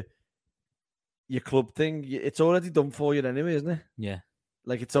not your club thing. It's already done for you anyway, isn't it? Yeah.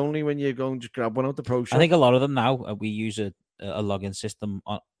 Like it's only when you go and just grab one out the pro shop. I think a lot of them now we use a login system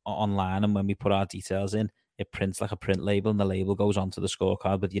online, and when we put our details in, it prints like a print label, and the label goes onto the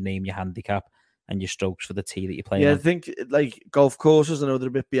scorecard with your name, your handicap, and your strokes for the tee that you're playing. Yeah, on. I think like golf courses, I know they're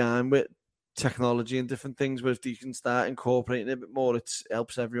a bit behind with technology and different things, but if you can start incorporating it a bit more, it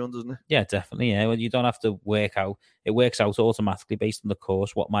helps everyone, doesn't it? Yeah, definitely. Yeah, well, you don't have to work out. It works out automatically based on the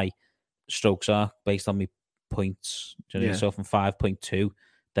course what my strokes are based on my points. Do you know? So from 5.2,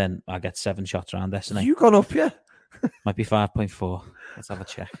 then I get 7 shots around this. You gone up, yeah? Might be 5.4. Let's have a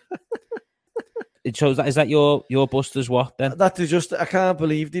check. It shows that. Is that your busters? What then? That is just. I can't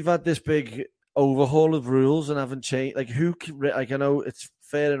believe they've had this big overhaul of rules and haven't changed. Like I know it's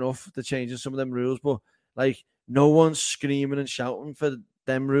fair enough to changing some of them rules, but like no one's screaming and shouting for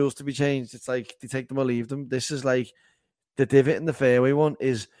them rules to be changed. It's like they take them or leave them. This is like the divot in the fairway one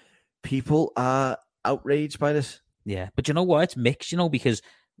is. People are outraged by this. Yeah, but you know what? It's mixed, because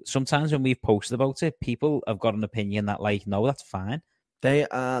sometimes when we've posted about it, people have got an opinion that, like, no, that's fine. They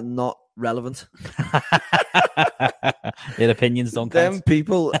are not relevant. Their opinions don't count. Them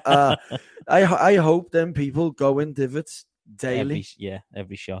people are... I hope them people go in divots daily.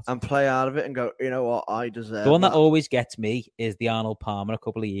 Every shot. And play out of it and go, you know what, I deserve The one that always gets me is the Arnold Palmer a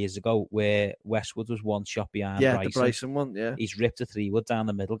couple of years ago where Westwood was one shot behind Bryson. Yeah, the Bryson one, yeah. He's ripped a 3-wood down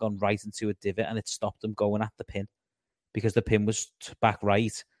the middle, gone right into a divot, and it stopped him going at the pin because the pin was back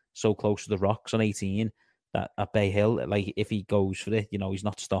right, so close to the rocks on 18 that at Bay Hill, like, if he goes for it, he's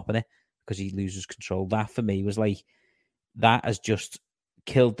not stopping it because he loses control. That, for me, was like, that has just...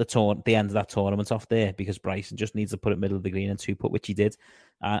 killed the end of that tournament off there because Bryson just needs to put it middle of the green and 2-putt, which he did,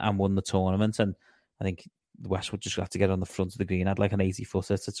 and won the tournament. And I think Westwood just got to get on the front of the green, had like an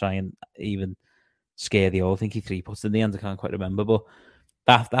 80-footer to try and even scare the old. I think he 3-putted in the end. I can't quite remember, but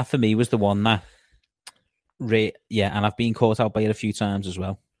that for me was the one that, and I've been caught out by it a few times as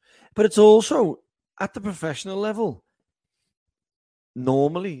well. But it's also at the professional level.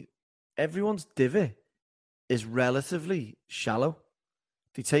 Normally, everyone's divot is relatively shallow.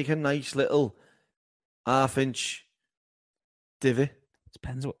 They take a nice little half-inch divot.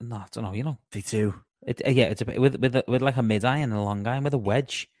 Depends what. No, I don't know. They do. It's a bit with like a mid-iron and a long iron with a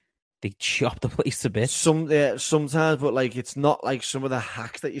wedge. They chop the place to bits. Sometimes, but like it's not like some of the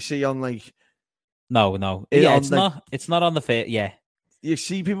hacks that you see on like. No. It's not. It's not on the fair. Yeah. You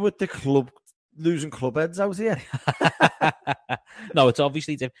see people with the club losing club heads out here. No, it's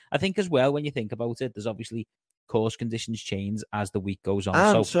obviously different. I think as well when you think about it, there's obviously. Course conditions change as the week goes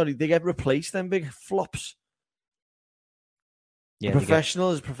on. They get replaced, them big flops. Yeah,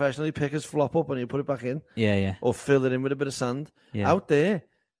 professionals professionally pick his flop up and you put it back in. Yeah. Or fill it in with a bit of sand. Yeah. Out there,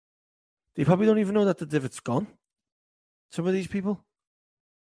 they probably don't even know that the divot's gone. Some of these people.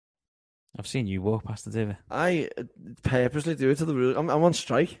 I've seen you walk past the divot. I purposely do it till the rule. I'm on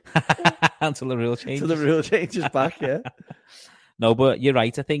strike. Until the rule changes. Until the rule changes back, yeah. No, but you're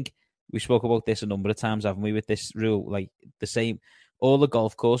right. I think we spoke about this a number of times, haven't we, with this rule? Like the same, all the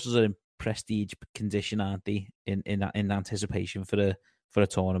golf courses are in prestige condition, aren't they? In anticipation for a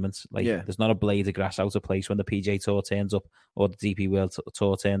tournament. Like there's not a blade of grass out of place when the PGA Tour turns up or the DP World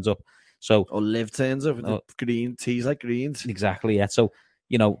Tour turns up. So or Live turns up with the green tees like greens. Exactly. Yeah. So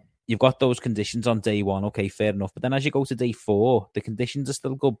you you've got those conditions on day one. Okay, fair enough. But then as you go to day 4, the conditions are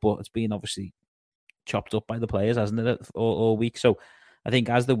still good, but it's been obviously chopped up by the players, hasn't it, all week? So I think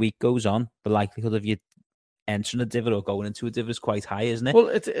as the week goes on, the likelihood of you entering a divot or going into a divot is quite high, isn't it? Well,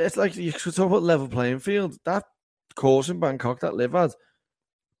 it's like you could talk about level playing field. That course in Bangkok that Liv had,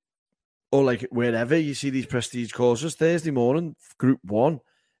 or like wherever you see these prestige courses, Thursday morning, Group 1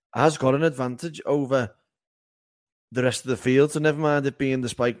 has got an advantage over the rest of the field. So never mind it being the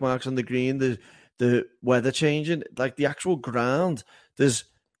spike marks on the green, the weather changing, like the actual ground. There's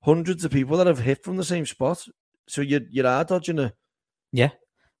hundreds of people that have hit from the same spot. So you are dodging a... Yeah.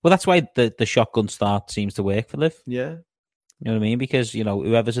 Well, that's why the shotgun start seems to work for Liv. Yeah. You know what I mean? Because,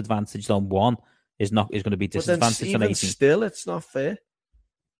 whoever's advantaged on 1 is going to be disadvantaged on 18. Still, it's not fair.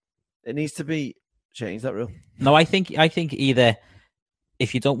 It needs to be changed, that rule. No, I think either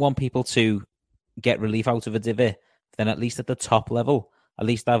if you don't want people to get relief out of a divot, then at least at the top level, at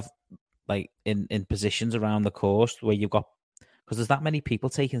least have like in positions around the course where you've got, because there's that many people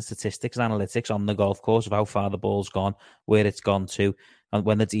taking statistics and analytics on the golf course of how far the ball's gone, where it's gone to. And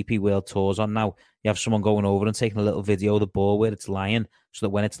when the DP World Tour's on now, you have someone going over and taking a little video of the ball where it's lying, so that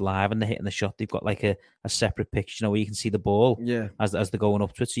when it's live and they're hitting the shot, they've got like a separate picture, where you can see the ball as they're going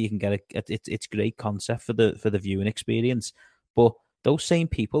up to it, so you can get it's great concept for the viewing experience. But those same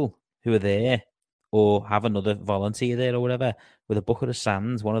people who are there, or have another volunteer there or whatever, with a bucket of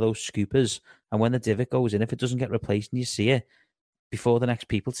sand, one of those scoopers, and when the divot goes in, if it doesn't get replaced and you see it, before the next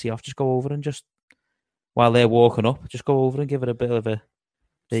people tee off, just go over and just, while they're walking up, just go over and give it a bit of a,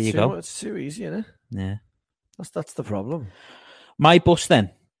 there you go. It's too easy, isn't it? Yeah. That's the problem. My bust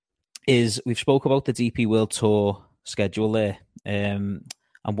then is, we've spoke about the DP World Tour schedule there. And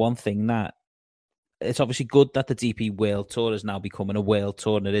one thing that, it's obviously good that the DP World Tour is now becoming a world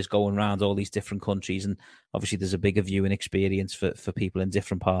tour, and it is going around all these different countries. And obviously there's a bigger viewing experience for people in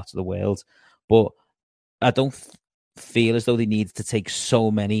different parts of the world. But I don't feel as though they needed to take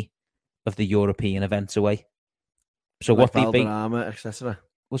so many of the European events away. So like what they've etc.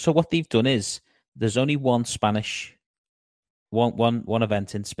 Well, so what they've done is there's only one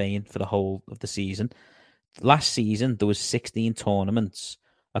event in Spain for the whole of the season. Last season there was 16 tournaments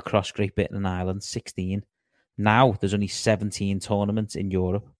across Great Britain and Ireland. 16. Now there's only 17 tournaments in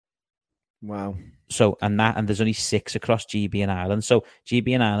Europe. Wow. So and there's only 6 across GB and Ireland. So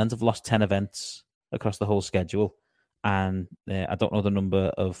GB and Ireland have lost 10 events across the whole schedule, and I don't know the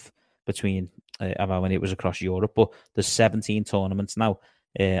number of between how many it was across Europe, but there's 17 tournaments now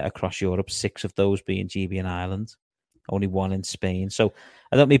across Europe. 6 of those being GB and Ireland, only 1 in Spain. So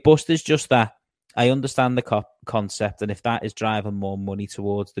I don't mean bust is just that. I understand the concept, and if that is driving more money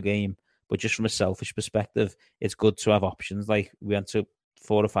towards the game, but just from a selfish perspective, it's good to have options. Like we went to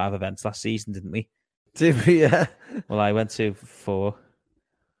 4 or 5 events last season, didn't we? Did we? Yeah. Well, I went to 4.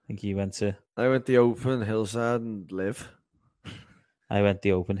 I think you went to... I went the Open, Hillside, and Live. I went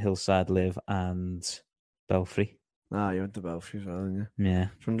the Open, Hillside, Live, and Belfry. Ah, you went to Belfry as well, didn't you? Yeah.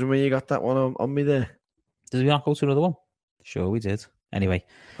 Wondering when you got that one on me there. Did we not go to another one? Sure, we did. Anyway,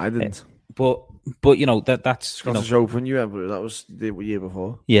 I didn't. But that's Scottish Open. You have, that was the year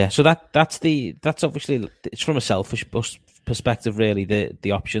before. Yeah. So that's obviously, it's from a selfish perspective. Really,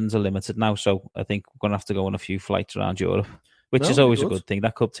 the options are limited now. So I think we're gonna have to go on a few flights around Europe, which is always a good thing.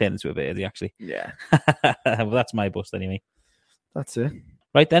 That could turn into a bit of actually. Yeah. Well, that's my bust anyway. That's it.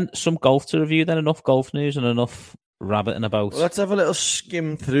 Right then, some golf to review. Then enough golf news and enough rabbiting about. Well, let's have a little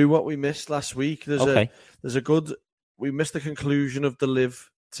skim through what we missed last week. There's a good. We missed the conclusion of the Live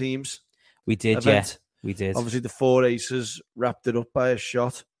teams. We did, event. Yeah. We did. Obviously, the 4 aces wrapped it up by a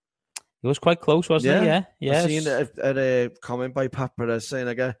shot. It was quite close, wasn't it? Yeah. I seen a comment by Pat Perez saying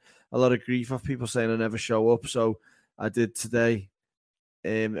I get a lot of grief off people saying I never show up. So I did today.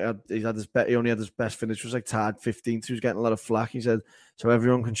 He only had his best finish, was like tied 15th. He was getting a lot of flack. He said, so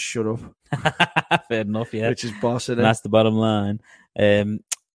everyone can shut up. Fair enough, yeah. Which is boss, isn't it? That's the bottom line.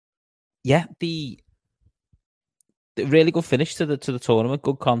 The really good finish to the tournament.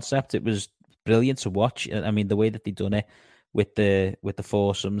 Good concept. It was brilliant to watch. I mean, the way that they done it with the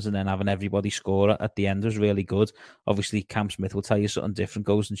foursomes and then having everybody score at the end was really good. Obviously, Cam Smith will tell you something different.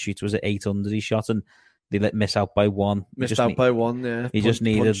 Goes and shoots, was at 8 under he shot, and they miss out by 1. By 1, yeah. He just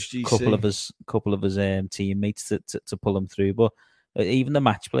needed a couple of his teammates to pull him through. But even the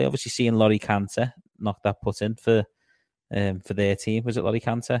match play, obviously seeing Laurie Cantor knock that putt in for their team. Was it Laurie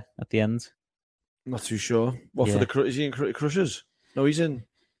Cantor at the end? Not too sure. Is he in Crushers? No, he's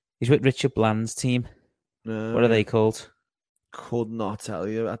with Richard Bland's team. No, what are they called? Could not tell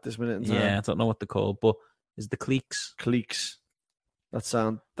you at this minute in time. Yeah, I don't know what they're called, but is the Cleeks?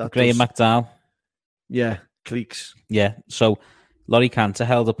 That Graham McDowell. Yeah, Cleeks. Yeah, so Laurie Cantor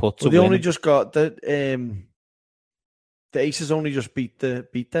held a putt to Well, they win. only just got the Aces only just beat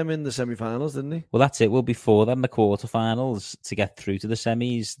them in the semi-finals, didn't they? Well, that's it. Well, before that, in the quarterfinals, to get through to the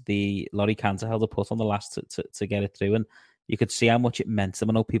semis, the Laurie Cantor held a putt on the last to get it through, and you could see how much it meant to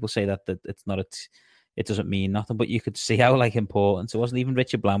them. I know people say that it's not it doesn't mean nothing, but you could see how important it wasn't. Even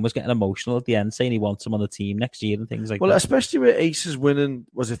Richard Bland was getting emotional at the end, saying he wants him on the team next year and things like that. Well, especially with Aces winning,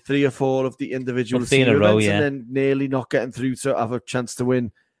 was it 3 or 4 of the individual three team in a row, events, yeah. and then nearly not getting through to have a chance to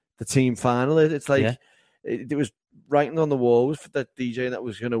win the team final. It's like it was writing on the walls for that DJ that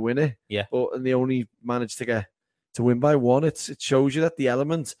was going to win it. Yeah. And they only managed to win by 1. It shows you that the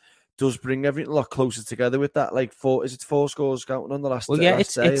element does bring everything a lot closer together with that. Like 4 scores counting on the last. Well, yeah,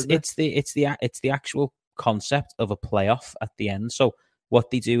 last day, it's the actual concept of a playoff at the end. So what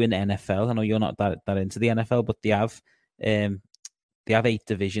they do in the NFL, I know you're not that into the NFL, but they have 8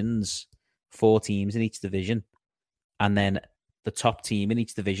 divisions, 4 teams in each division, and then the top team in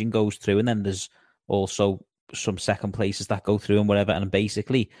each division goes through, and then there's also some second places that go through and whatever. And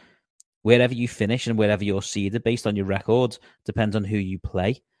basically, wherever you finish and wherever you're seeded based on your record depends on who you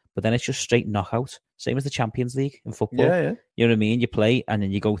play. But then it's just straight knockout, same as the Champions League in football. Yeah. You know what I mean? You play and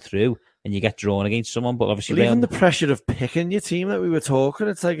then you go through and you get drawn against someone. But obviously, even the pressure of picking your team that we were talking,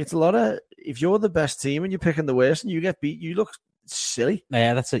 it's like it's a lot of, if you're the best team and you're picking the worst and you get beat, you look silly.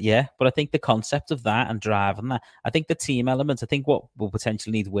 Yeah, that's it. Yeah, but I think the concept of that and driving that, I think the team element, I think what will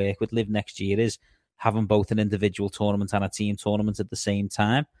potentially need work with Live next year is having both an individual tournament and a team tournament at the same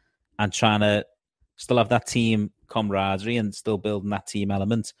time, and trying to still have that team camaraderie and still building that team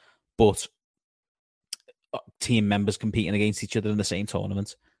element, but team members competing against each other in the same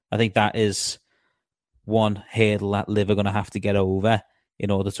tournament. I think that is one hurdle that Liv are going to have to get over in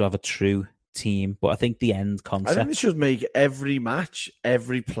order to have a true team. But I think the end concept, I think they should make every match,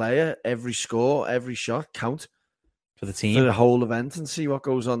 every player, every score, every shot count for the team, for the whole event, and see what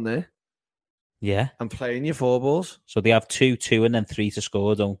goes on there. Yeah. And playing your 4 balls. So they have 2, and then 3 to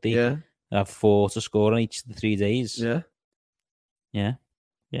score, don't they? Yeah. They have 4 to score on each of the 3 days. Yeah. Yeah.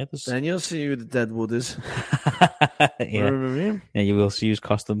 Then you'll see who the deadwood is. Yeah, you will see who's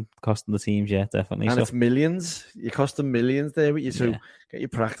costing the teams. Yeah, definitely. And it's millions. You cost them millions there with you, so get your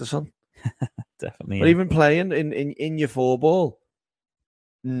practice on. Definitely. But even playing in your 4 ball,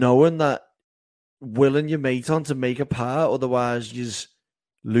 knowing that willing your mate on to make a par, otherwise you just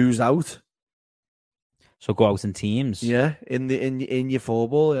lose out. So go out in teams. Yeah, in your 4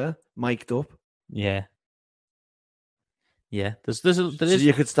 ball, yeah, mic'd up. Yeah. Yeah, there is.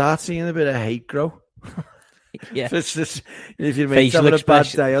 You could start seeing a bit of hate grow. Yeah. If your mate's having a bad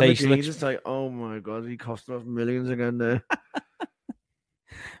day on the greens, it's like, oh my God, he cost us millions again there.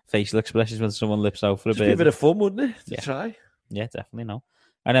 Facial expressions when someone lips out for a bit. Be a bit of fun, wouldn't it? To try. Yeah, definitely. No.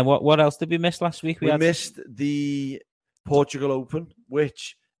 And then what else did we miss last week? We missed the Portugal Open,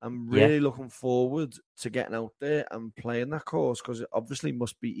 which I'm really looking forward to getting out there and playing that course, because it obviously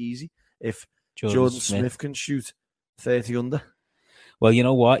must be easy if Jordan Smith can shoot 30 under. Well, you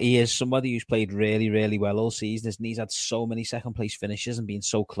know what? He is somebody who's played really, really well all season. He's had so many second place finishes and been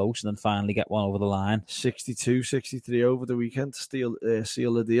so close, and then finally get one over the line. 62, 63 over the weekend to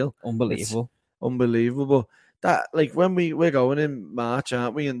seal the deal. Unbelievable. It's unbelievable. That, like, when we're going in March,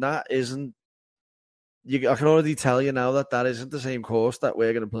 aren't we? And that isn't. I can already tell you now that isn't the same course that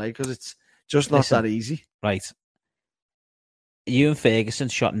we're going to play, because it's just not that easy. Right. Ewan Ferguson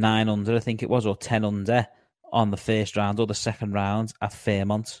shot 9 under, I think it was, or 10 under on the first round or the second round at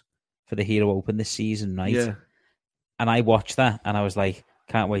Fairmont for the Hero Open this season, right? Yeah. And I watched that and I was like,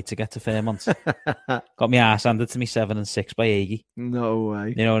 can't wait to get to Fairmont. Got my ass handed to me 7 and 6 by Iggy. No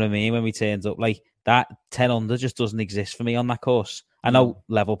way. You know what I mean? When we turned up, like, that 10 under just doesn't exist for me on that course. I know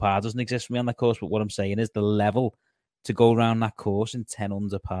level par doesn't exist for me on that course, but what I'm saying is the level to go around that course in 10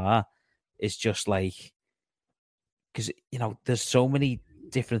 under par is just like, because, you know, there's so many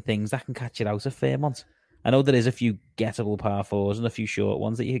different things that can catch it out of Fairmont. I know there is a few gettable par 4s and a few short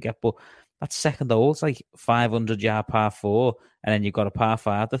ones that you could get, but that second hole, it's like 500-yard par 4, and then you've got a par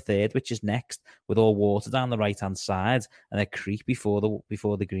 5, the third, which is next, with all water down the right-hand side, and a creek before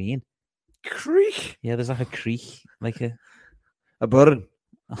the green. Creek? Yeah, there's like a creek, like a burn.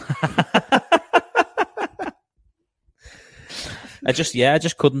 I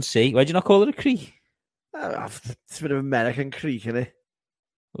just couldn't see. Why do you not call it a creek? It's a bit of American creek, isn't it?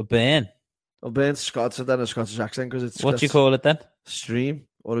 A burn. I'll burn Scots and then a Scottish accent, because it's. What do you call it then? Stream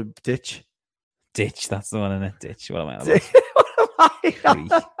or a ditch. Ditch, that's the one, isn't it? Ditch. What am I about? What am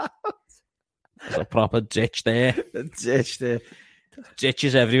I? There's a proper ditch there. A ditch there.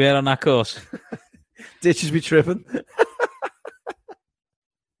 Ditches everywhere on that course. Ditches be tripping.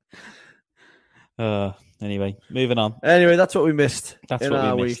 Anyway, moving on. Anyway, that's what we missed. That's in what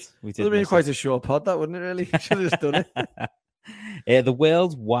our we week. missed. We Would did have been miss quite a short pod, that wouldn't it? Really, should have just done it. the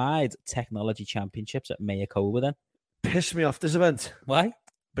Worldwide Technology Championships at Mayakoba. Then Pissed me off this event why?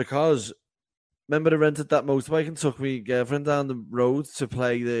 because remember I rented that motorbike and took my girlfriend down the road to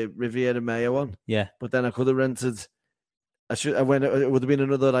play the Riviera Maya one. Yeah, But then I could have rented. It would have been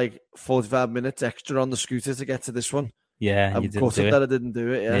another like 45 minutes extra on the scooter to get to this one. yeah. I'm You didn't do gutted it. that I didn't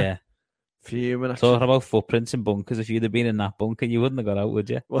do it. Yeah, Yeah. fuming. Actually. Talking about footprints and bunkers. If you'd have been in that bunker, you wouldn't have got out, would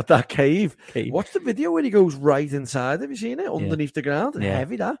you? What, that cave? Cave. Watch the video where he goes right inside. Have you seen it? Underneath the ground. Yeah.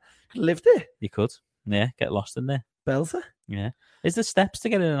 Heavy that. Could have lived there. You could. Yeah, get lost in there. Belter. Yeah. Is there steps to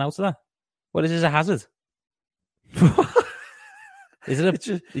get in and out of that? What is this, a hazard? Is it It's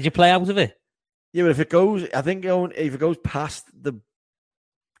just- did you play out of it? Yeah, but if it goes, I think if it goes past the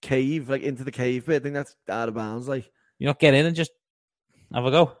cave, like into the cave bit, I think that's out of bounds. Like, You not get in and just have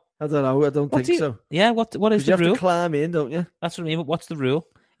a go? I don't know. I don't What think do you- so. Yeah, what is 'Cause you the have rule? to climb in, don't you? That's what I mean. But what's the rule?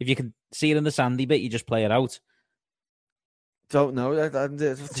 If you can see it in the sandy bit, you just play it out. Don't know.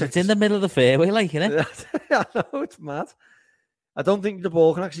 It's in the middle of the fairway, like, isn't it? I know, it's mad. I don't think the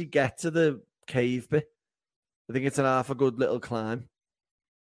ball can actually get to the cave bit. I think it's an half a good little climb.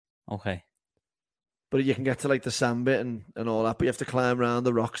 Okay. But you can get to like the sand bit and all that, but you have to climb around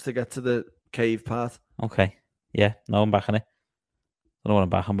the rocks to get to the cave part. Okay. Yeah. No, I'm backing it. I don't know what I'm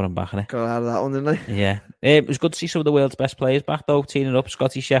backing, but I'm backing it. Got out of that one, didn't I? Yeah. It was good to see some of the world's best players back, though. Teaming up.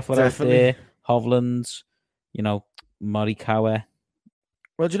 Scotty Scheffler out Definitely. there. Hovland. Morikawa.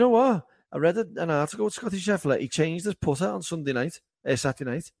 Well, do you know what? I read an article with Scotty Scheffler. He changed his putter on Saturday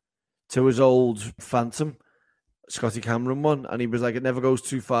night, to his old Phantom Scotty Cameron one, and he was like, it never goes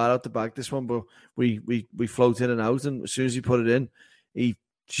too far out the bag, this one, but we float in and out, and as soon as he put it in, he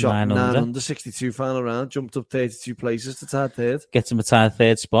shot 9 under 62 final round, jumped up 32 places to tied third. Gets him a tied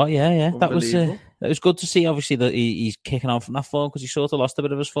third spot. Yeah. That Unbelievable. was good to see, obviously, that he's kicking on from that form, because he sort of lost a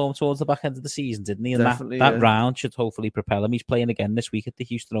bit of his form towards the back end of the season, didn't he? And Definitely, that yeah. round should hopefully propel him. He's playing again this week at the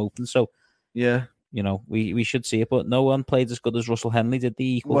Houston Open, so Yeah. we should see it. But no one played as good as Russell Henley did.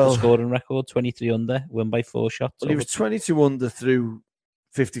 The equal Well- the scoring record, 23 under, win by 4 shots. Well, he was 22 under through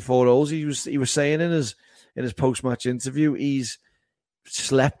 54 holes. He was saying in his post-match interview, he's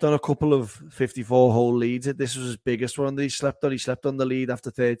slept on a couple of 54-hole leads. This was his biggest one that he slept on. He slept on the lead after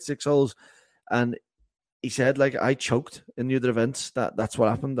 36 holes. And he said, like, I choked in the other events. That's what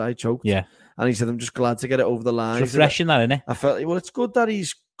happened. I choked. Yeah. And he said, I'm just glad to get it over the line. It's refreshing, that, isn't it? I felt, well, it's good that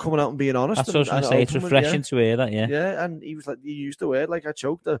he's coming out and being honest. That's what I was going to say. It's open with- refreshing to hear that, yeah. Yeah, and he was like, he used the word, like, I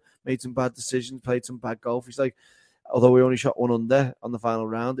choked, I made some bad decisions, played some bad golf. He's like, although we only shot 1 under on the final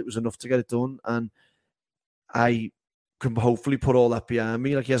round, it was enough to get it done. And I can hopefully put all that behind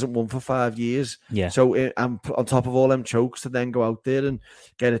me. Like, he hasn't won for 5 years. Yeah. So I'm on top of all them chokes to then go out there and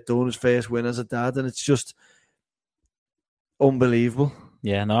get it done, his first win as a dad. And it's just unbelievable.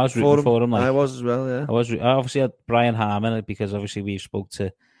 Yeah, no, I was rooting for him. Like, I was as well, yeah. I obviously had Brian Harmon, because obviously we've spoke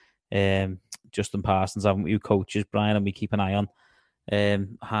to Justin Parsons, haven't we, who coaches Brian, and we keep an eye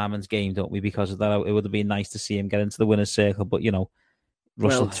on Harmon's game, don't we? Because of that, it would have been nice to see him get into the winner's circle. But,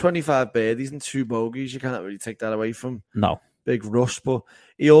 Russell... Well, 25 birdies and 2 bogeys, you can't really take that away from No. Big Russ. But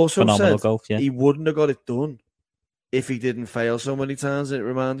he also Phenomenal said golf, yeah. he wouldn't have got it done if he didn't fail so many times. And it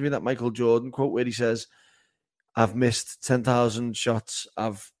reminded me of that Michael Jordan quote where he says, I've missed 10,000 shots.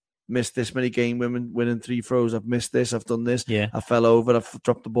 I've missed this many game winning 3 throws. I've missed this. I've done this. Yeah. I fell over. I've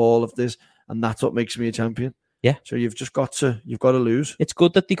dropped the ball of this. And that's what makes me a champion. Yeah. So you've got to lose. It's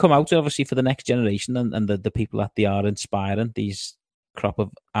good that they come out, obviously, for the next generation, and the people that they are inspiring, these crop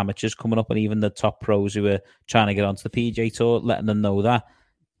of amateurs coming up, and even the top pros who are trying to get onto the PGA Tour, letting them know that,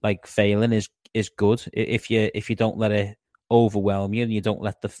 like, failing is good. If you don't let it overwhelm you, and you don't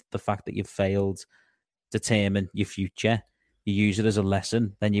let the fact that you've failed determine your future, you use it as a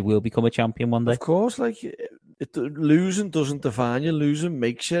lesson, then you will become a champion one day. Of course, like, losing doesn't define you. Losing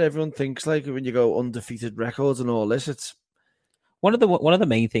makes you. Everyone thinks, like, when you go undefeated records and all this, it's one of the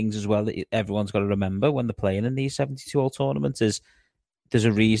main things as well that everyone's got to remember when they're playing in these 72-hole tournaments is there's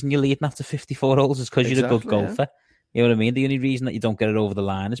a reason you're leading after 54 holes is because you're a good golfer. You know what I mean? The only reason that you don't get it over the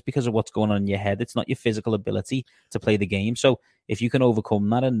line is because of what's going on in your head. It's not your physical ability to play the game. So if you can overcome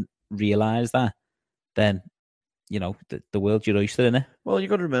that and realize that, then, the world's your oyster, innit? Well, you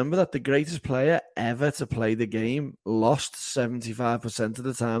got to remember that the greatest player ever to play the game lost 75% of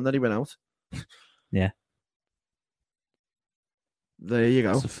the time that he went out. Yeah. There you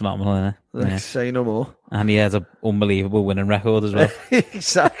go. It's phenomenal, isn't it? Yeah. Say no more. And he has an unbelievable winning record as well.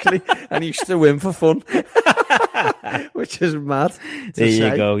 Exactly. And he used to win for fun, which is mad. There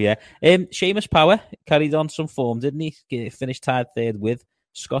you go, yeah. Seamus Power carried on some form, didn't he? Finished tied third with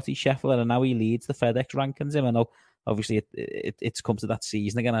Scotty Scheffler, and now he leads the FedEx rankings. I know, obviously, it's come to that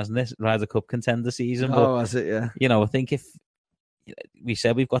season again, hasn't it? Ryder Cup contender season. Oh, that's it, yeah. You know, I think if we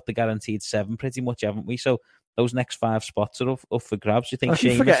said we've got the guaranteed 7 pretty much, haven't we? So those next 5 spots are up for grabs. You think? I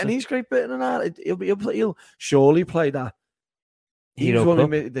keep forgetting he's Great Britain and that. He'll surely play that. Hero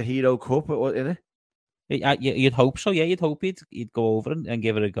Cup. The Hero Cup, isn't it? You'd hope so, yeah. You'd hope he'd go over and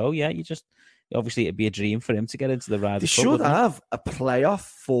give it a go, yeah. Obviously, it'd be a dream for him to get into the Ryder Cup. They should have a playoff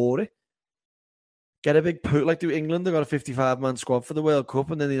for it. Get a big pool, like do England. They've got a 55-man squad for the World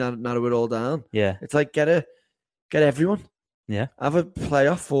Cup, and then they narrow it all down. Yeah, it's like get everyone. Yeah, have a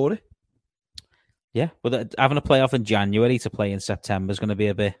playoff for it. Yeah, but having a playoff in January to play in September is going to be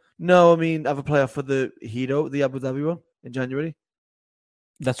a bit. No, I mean have a playoff for the Hero, the Abu Dhabi one in January.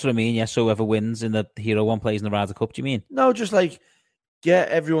 That's what I mean. Yeah, so whoever wins in the Hero one plays in the Ryder Cup. Do you mean? No, just like get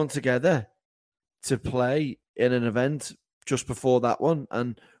everyone together to play in an event just before that one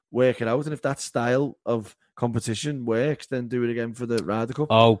and work it out. And if that style of competition works, then do it again for the Ryder Cup.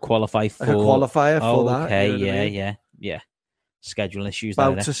 Oh, qualify for like a qualifier for that. Okay, you know yeah. Scheduling issues.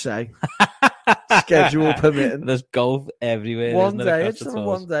 About to say. Schedule permitting. There's golf everywhere. One day, let's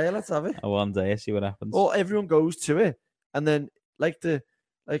have it. One day, see what happens. Or everyone goes to it, and then like the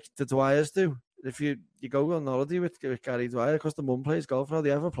Dwyers do. If you go on holiday with Gary Dwyer, because the mum plays golf now,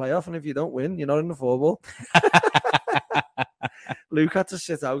 they have a playoff, and if you don't win, you're not in the 4-ball. Luke had to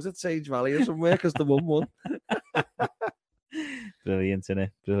sit out at Sage Valley or somewhere because the mum won. Brilliant, isn't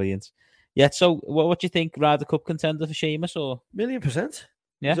it? Brilliant. Yeah, so what do you think? Ryder Cup contender for Seamus or? 1,000,000%.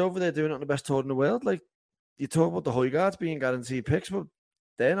 Yeah. He's over there doing it on the best tour in the world. Like, you talk about the Højgaards being guaranteed picks, but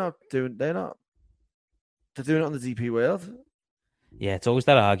they're doing it on the DP World. Yeah, it's always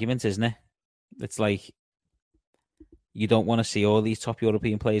that argument, isn't it? It's like you don't want to see all these top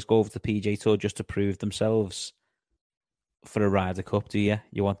European players go over to the PGA Tour just to prove themselves for a Ryder Cup, do you?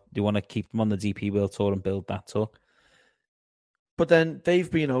 You want to keep them on the DP World Tour and build that tour. But then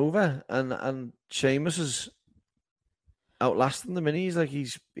they've been over, and Seamus is outlasting them, and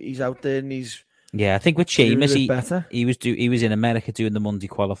he's out there and he's I think with Seamus he was in America doing the Monday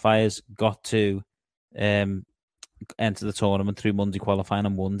qualifiers, got to enter the tournament through Monday qualifying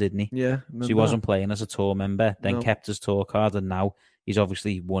and won, didn't he? Yeah. So he wasn't playing as a tour member, then kept his tour card, and now he's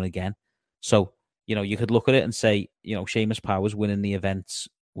obviously won again. So, you know, you could look at it and say, you know, Seamus Power's winning the events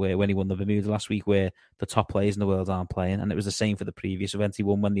when he won the Bermuda last week, where the top players in the world aren't playing, and it was the same for the previous event he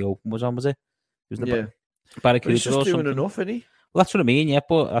won when the Open was on, was it? It was the Barracuda. He's just doing enough, isn't he? Well, that's what I mean, yeah,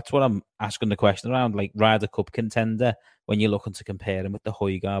 but that's what I'm asking the question around, like Ryder Cup contender, when you're looking to compare him with the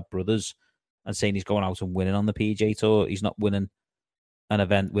Højgaard brothers and saying he's going out and winning on the PGA Tour. He's not winning an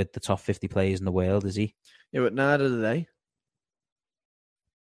event with the top 50 players in the world, is he? Yeah, but neither do they.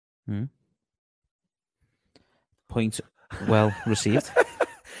 Point well received.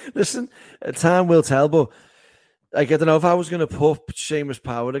 Listen, time will tell, but like, I don't know if I was going to put Seamus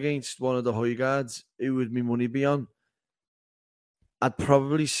Power against one of the Højgaards, who would my money be on? I'd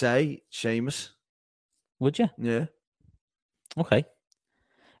probably say Seamus. Would you? Yeah. Okay.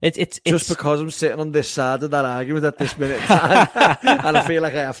 It's just because I'm sitting on this side of that argument at this minute in time, and I feel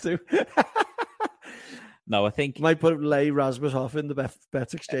like I have to. No, I think might lay Rasmus off in the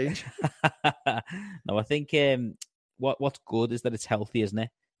bet exchange. No, I think what's good is that it's healthy, isn't it?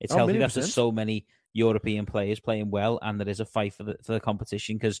 It's healthy that there's so many European players playing well, and there is a fight for the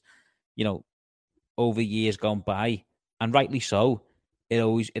competition, because, you know, over years gone by, and rightly so,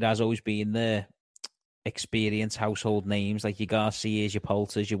 it has always been the experienced household names like your Garcias, your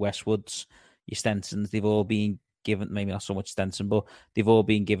Poulters, your Westwoods, your Stensons. They've all been given, maybe not so much Stenson, but they've all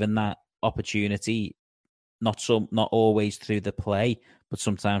been given that opportunity. Not always through the play, but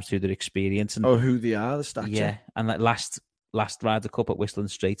sometimes through their experience and who they are, the stature. Yeah, and that last Ryder Cup at Whistling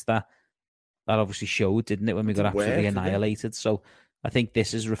Straits, that obviously showed, didn't it, when we got absolutely annihilated? So I think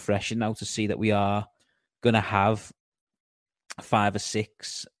this is refreshing now to see that we are going to have 5 or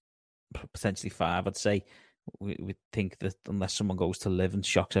 6, potentially 5. I'd say we think that, unless someone goes to live and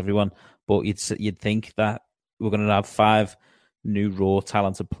shocks everyone, but you'd think that we're going to have 5 new raw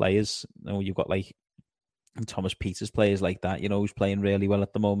talented players. You know, you've got like Thomas Peters, players like that, you know, who's playing really well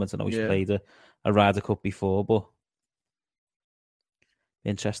at the moment. I know he's played a Ryder Cup before, but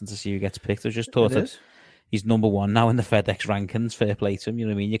interesting to see who gets picked. I just thought that he's number 1 now in the FedEx rankings. Fair play to him, you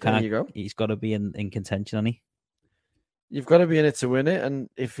know what I mean? You can't. He's got to be in contention, hasn't he? You've got to be in it to win it, and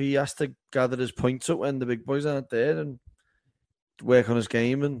if he has to gather his points up when the big boys aren't there and work on his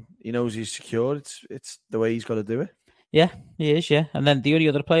game, and he knows he's secure, it's the way he's got to do it. Yeah, he is, yeah. And then the only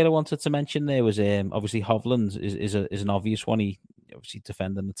other player I wanted to mention there was obviously Hovland is an obvious one. He obviously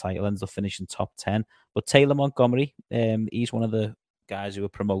defending the title, ends up finishing top 10. But Taylor Montgomery, he's one of the guys who were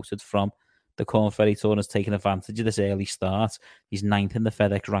promoted from the Corn Ferry Tour and has taken advantage of this early start. He's 9th in the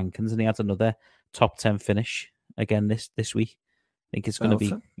FedEx rankings, and he had another top 10 finish again this week. I think it's going to be,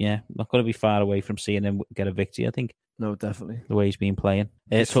 not going to be far away from seeing him get a victory, I think. No, definitely. The way he's been playing.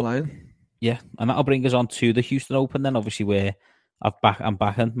 He's flying. Yeah, and that'll bring us on to the Houston Open then, obviously, where I'm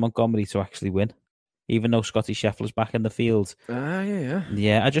backing Montgomery to actually win, even though Scotty Scheffler's back in the field. Yeah.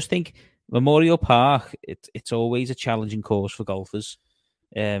 Yeah, I just think Memorial Park, it's always a challenging course for golfers.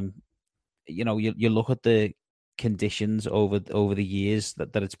 You look at the conditions over the years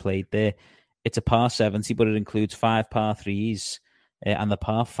that it's played there. It's a par 70, but it includes 5 par 3s, and the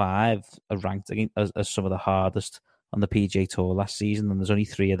par 5 are ranked as some of the hardest on the PGA Tour last season, and there's only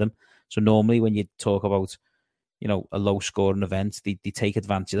 3 of them. So normally when you talk about, a low-scoring event, they take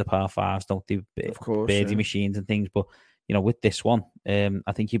advantage of the par 5s, don't they? Of course, birdie machines and things. But, with this one,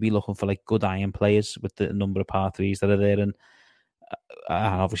 I think you'd be looking for, good iron players with the number of par 3s that are there. And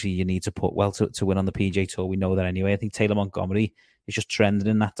obviously you need to put well to win on the PGA Tour. We know that anyway. I think Taylor Montgomery is just trending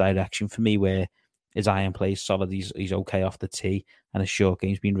in that direction for me, where his iron play is solid. He's okay off the tee, and his short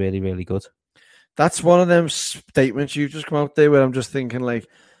game's been really, really good. That's one of them statements you've just come out there where I'm just thinking,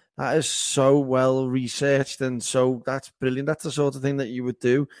 that is so well researched, and so that's brilliant. That's the sort of thing that you would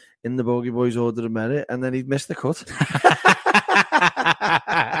do in the Bogey Boys Order of Merit, and then he'd miss the cut.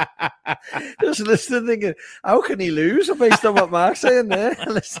 Just listening, thinking, how can he lose based on what Mark's saying there?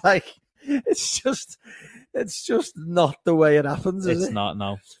 And it's just not the way it happens, is it? It's not,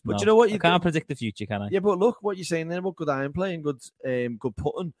 no. But you know what? You can't predict the future, can I? Yeah, but look, what you're saying there about good iron play and good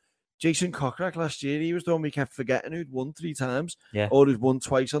putting. Jason Kokrak last year, he was the one we kept forgetting who'd won 3 times, or who'd won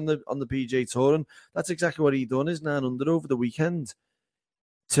twice on the PGA Tour, and that's exactly what he done. His 9 under over the weekend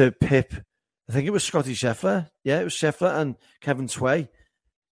to pip. I think it was Scotty Scheffler. Yeah, it was Scheffler and Kevin Tway,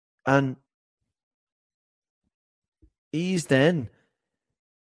 and he's then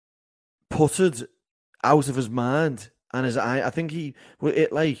putted out of his mind, and I think he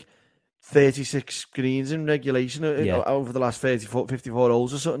it 36 greens in regulation over the last 54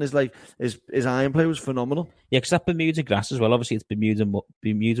 holes or something. His iron play was phenomenal. Yeah, because that Bermuda grass as well. Obviously, it's Bermuda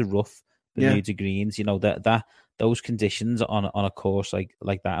rough, Bermuda greens. That those conditions on a course like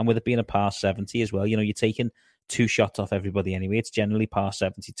that, and with it being a par 70 as well. You're taking 2 shots off everybody anyway. It's generally par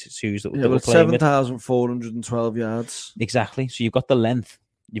 72s that we're playing with. 7,412 yards. Exactly. So you've got the length.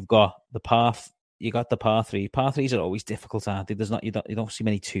 You've got the par. You got the par 3. Par 3s are always difficult, aren't they? You don't see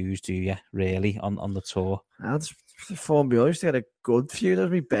many 2s, do you? Really on the tour. That's Formula. Used to get a good few.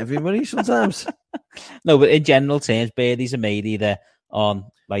 There's me bevy money sometimes. No, but in general terms, birdies are made either on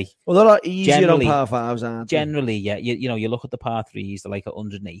they're not easier on par 5s, aren't they? Generally, yeah. You look at the par 3s, they're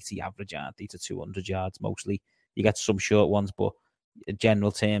 180 average, aren't they, to 200 yards mostly. You get some short ones, but in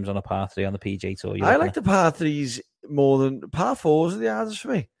general terms on a par 3 on the PGA Tour. I like the par 3s more than par 4s are the hardest for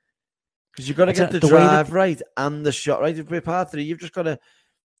me. Because you've got to get the drive right and the shot right. If we're par 3, you've just got to.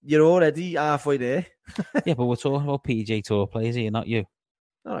 You're already halfway there. Yeah, but we're talking about PGA Tour players here, not you.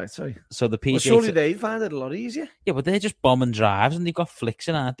 All right, sorry. So the PGA. Surely they'd find it a lot easier. Yeah, but they're just bombing drives and they've got flicks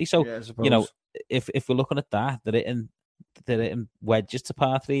in, aren't they? So if we're looking at that, they're hitting wedges to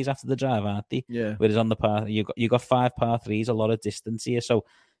par 3s after the drive, aren't they? Yeah. Whereas on the par, you got 5 par 3s, a lot of distance here. So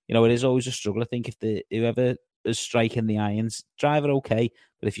it is always a struggle. I think if whoever is striking the irons, drive it okay,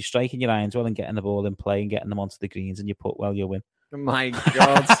 but if you're striking your irons well and getting the ball in play and getting them onto the greens and you put well, you'll win. My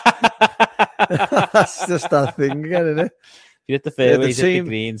God. That's just that thing again, isn't it? If you hit the fairways, hit the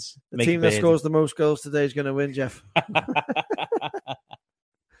greens. The team that scores the most goals today is going to win, Jeff. But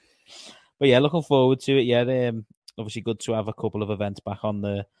yeah, looking forward to it. Yeah, obviously good to have a couple of events back on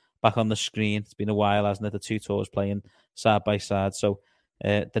the screen. It's been a while, hasn't it? The 2 tours playing side by side. So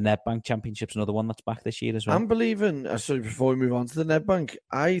the Nedbank Championship's another one that's back this year as well. I'm believing, before we move on to the Nedbank,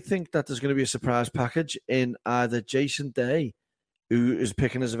 I think that there's going to be a surprise package in either Jason Day, who is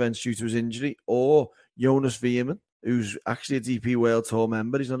picking his events due to his injury, or Jonas Veerman, who's actually a DP World Tour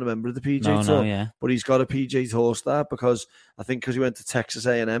member. He's not a member of the PGA Tour, but he's got a PGA Tour start because he went to Texas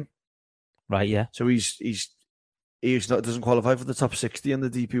A&M. Right, yeah. So he doesn't qualify for the top 60 in the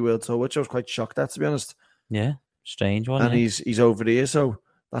DP World Tour, which I was quite shocked at, to be honest. Yeah, strange one. And he's over here, so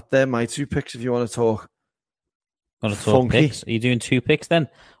they're my 2 picks if you want to talk. Want to talk picks? Are you doing 2 picks then?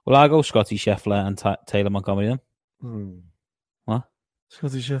 Well, I'll go Scotty Scheffler and Taylor Montgomery then. What?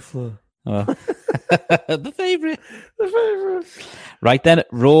 Scotty Scheffler. Oh. The favourite. Right then,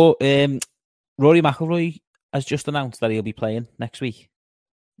 Rory McIlroy has just announced that he'll be playing next week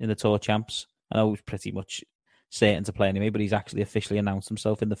in the Tour Champs. I know he's pretty much certain to play anyway, but he's actually officially announced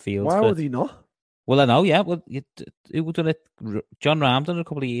himself in the field. Why would he not? Well, I know, yeah. Well, who done it? John Rahm done it a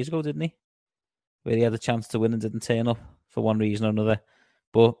couple of years ago, didn't he? Where he had a chance to win and didn't turn up for one reason or another.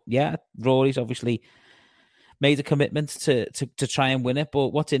 But yeah, Rory's obviously made a commitment to try and win it. But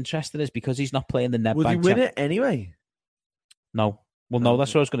what's interesting is because he's not playing the Nedbank. Would he win it anyway? No. Well, no,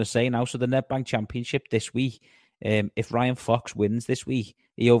 that's what I was going to say now. So the Nedbank Championship this week, if Ryan Fox wins this week,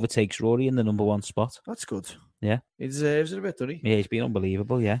 he overtakes Rory in the number 1 spot. That's good. Yeah. He deserves it a bit, doesn't he? Yeah, he's been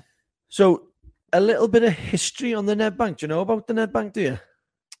unbelievable, yeah. So, a little bit of history on the Nedbank. Do you know about the Nedbank, do you?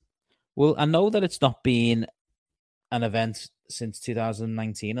 Well, I know that it's not been an event since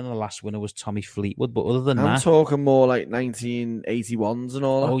 2019, and the last winner was Tommy Fleetwood. But other than I'm that, talking more like 1981s and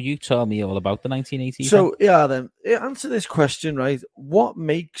all that. Oh, you tell me all about the 1980s. So, yeah, then answer this question, right? What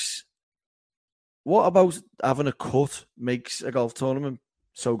about having a cut makes a golf tournament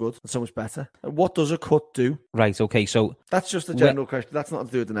so good and so much better? And what does a cut do? Right, okay, so that's just a general question. That's not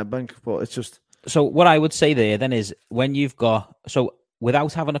to do with the Nedbank, but it's just. So what I would say there then is when you've got, so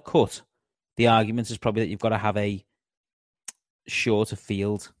without having a cut, the argument is probably that you've got to have a shorter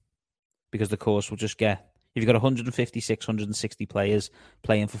field because the course will just get, if you've got 156, 160 players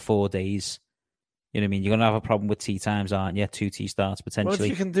playing for 4 days, you know what I mean? You're going to have a problem with tee times, aren't you? 2 tee starts potentially. Well, if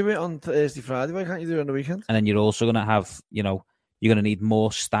you can do it on Thursday, Friday, why can't you do it on the weekend? And then you're also going to have, you know, you're going to need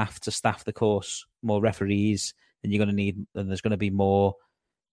more staff to staff the course, more referees, and you're going to need, and there's going to be more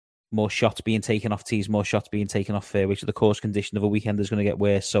shots being taken off tees, more shots being taken off fairway. So the course condition of a weekend is going to get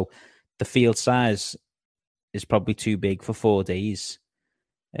worse. So the field size is probably too big for 4 days.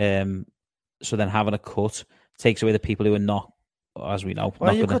 So then having a cut takes away the people who are not, as we know.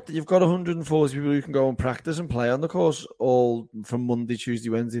 Well, you've got 140 people who can go and practice and play on the course all from Monday, Tuesday,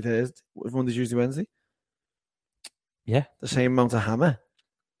 Wednesday, Thursday. Monday, Tuesday, Wednesday. Yeah, the same amount of hammer.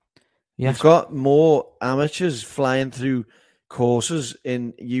 Yeah, you've got more amateurs flying through courses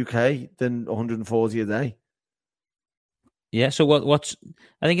in UK than 140 a day. Yeah. So what's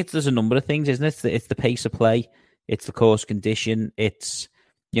I think there's a number of things, isn't it? It's the pace of play, it's the course condition, it's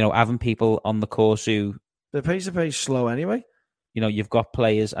having people on the course who the pace of play is slow anyway. You've got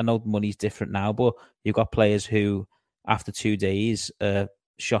players. I know money's different now, but you've got players who, after 2 days,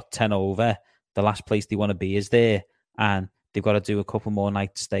 shot 10 over. The last place they want to be is there, and they've got to do a couple more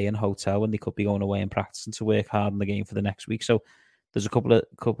nights stay in a hotel when they could be going away and practicing to work hard on the game for the next week. So there's there's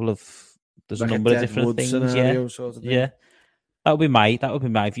like a number of different things. Yeah, sort of yeah. That would be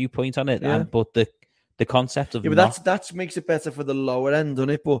my viewpoint on it. Yeah. But the concept of but that makes it better for the lower end, doesn't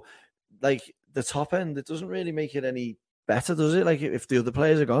it? But like the top end, it doesn't really make it any better, does it? Like if the other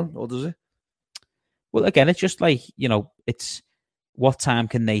players are gone, or does it? Well, again, it's just like it's what time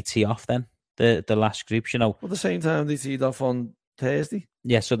can they tee off then? The last groups, Well, the same time they teed off on Thursday.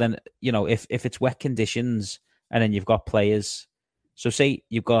 Yeah, so then if it's wet conditions and then you've got players, so say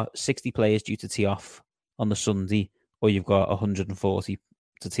you've got 60 players due to tee off on the Sunday, or you've got 140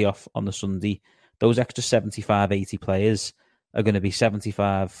 to tee off on the Sunday, those extra 75, 80 players are going to be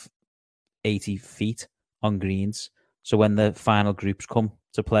 75, 80 feet on greens. So when the final groups come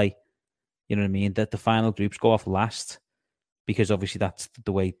to play, you know what I mean, that the final groups go off last, because obviously that's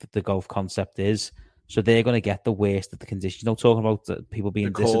the way that the golf concept is. So they're going to get the worst of the conditions. Not talking about people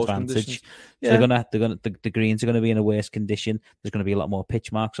being disadvantaged. Yeah. So the greens are going to be in a worse condition. There's going to be a lot more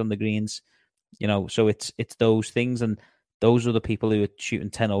pitch marks on the greens. So it's those things, and those are the people who are shooting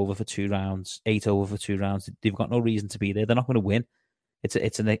 10 over for 2 rounds, 8 over for 2 rounds. They've got no reason to be there. They're not going to win.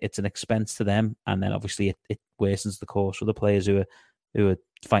 It's an expense to them, and then obviously it worsens the course for the players who are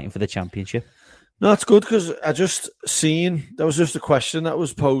fighting for the championship. No, that's good, because I just seen there was just a question that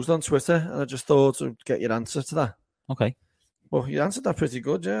was posed on Twitter, and I just thought to get your answer to that. Okay. Well, you answered that pretty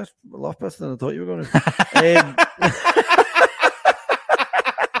good, yeah. A lot better than I thought you were going to.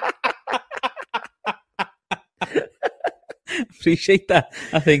 Appreciate that.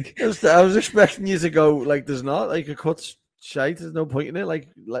 I think I was expecting you to go like, there's not like a cut shite. There's no point in it. Like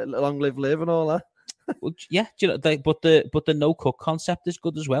long live and all that. Well, yeah, but the no cut concept is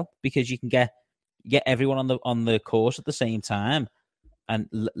good as well, because you can get everyone on the course at the same time, and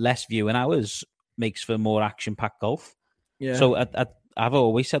less viewing hours makes for more action-packed golf. Yeah. So I've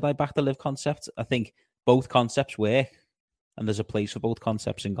always said I back the live concept. I think both concepts work, and there's a place for both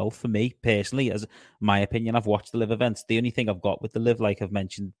concepts in golf. For me personally, as my opinion, I've watched the live events. The only thing I've got with the live, like I've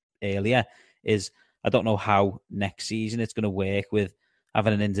mentioned earlier, is I don't know how next season it's going to work with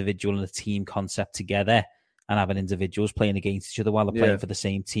having an individual and a team concept together, and having individuals playing against each other while they're playing for the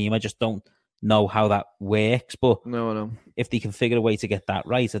same team. I just don't know how that works, but no. If they can figure a way to get that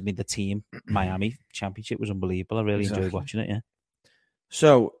right, I mean, the team Miami Championship was unbelievable. I really enjoyed watching it. Yeah.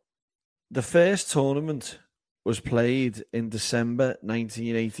 So, the first tournament was played in December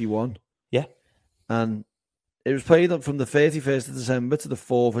 1981. Yeah, and It was played from the 31st of December to the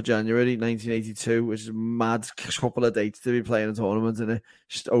 4th of January 1982, which is a mad couple of dates to be playing a tournament, isn't it?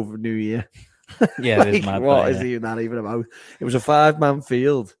 Just over New Year. Yeah, it is mad. What is that even about? It was a 5-man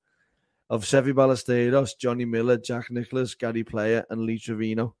field of Seve Ballesteros, Johnny Miller, Jack Nicklaus, Gary Player, and Lee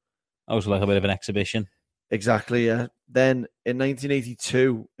Trevino. Oh, so like a bit of an exhibition. Exactly, yeah. Then in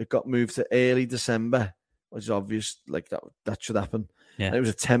 1982, it got moved to early December, which is obvious, like that should happen. Yeah. And it was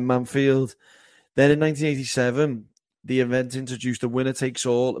a 10-man field. Then in 1987, the event introduced a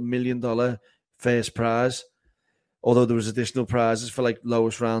winner-takes-all $1 million first prize, although there was additional prizes for like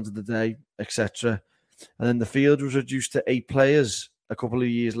lowest round of the day, etc. And then the field was reduced to 8 players a couple of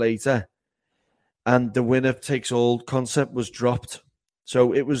years later, and the winner-takes-all concept was dropped.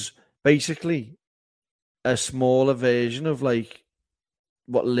 So it was basically a smaller version of like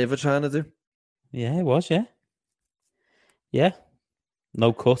what Liv are trying to do. Yeah, it was, yeah.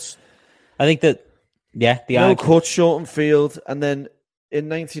 No cuts. I think that, no cut, short and field, and then in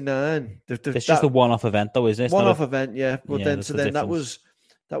 '99, it's just a one-off event, though, isn't it? One-off event, yeah. But yeah, then that was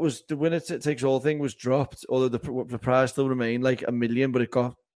the winner takes all thing was dropped, although the prize still remained like $1 million, but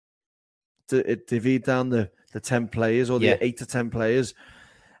it divided down the 10 players or the 8 to 10 players,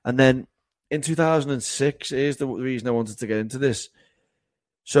 and then in 2006, here's the reason I wanted to get into this.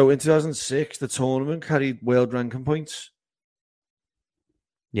 So in 2006, the tournament carried world ranking points.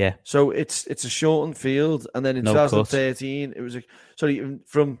 Yeah. So it's a shortened field, and then in 2013, it was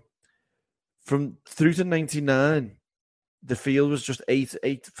from through to 99, the field was just eight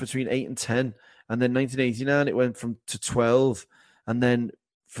between 8 and 10, and then 1989 it went to 12, and then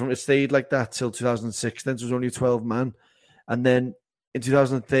it stayed like that till 2006. Then it was only a 12-man, and then in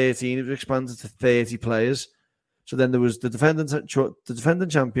 2013 it was expanded to 30 players. So then there was the defending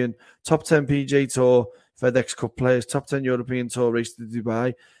champion, top 10 PGA Tour, FedEx Cup players, top 10 European Tour race to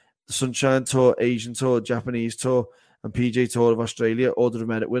Dubai, the Sunshine Tour, Asian Tour, Japanese Tour, and PGA Tour of Australia, Order of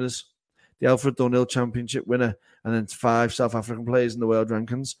Merit winners. The Alfred Dunhill Championship winner, and then 5 South African players in the world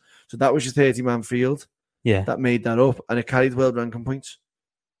rankings. So that was your 30-man field. Yeah. That made that up, and it carried world ranking points.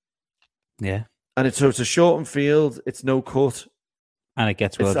 Yeah. And it's a shortened field, it's no cut. And it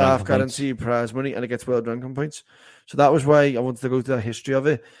gets world ranking points. It's half guaranteed prize money, and it gets world ranking points. So that was why I wanted to go to the history of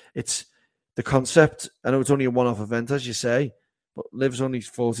it. It's the concept. I know it's only a one-off event, as you say, but Liv's only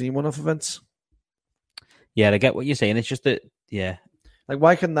 14 one-off events. Yeah, I get what you're saying. It's just that, yeah. Like,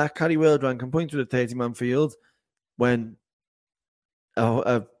 why can that carry world ranking points with a 30-man field when,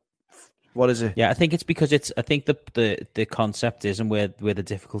 what is it? Yeah, I think it's because I think the concept is, and where the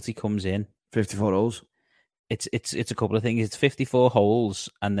difficulty comes in. 54 holes. It's a couple of things. It's 54 holes,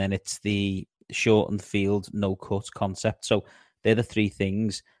 and then it's the shortened field, no cut concept. So they're the 3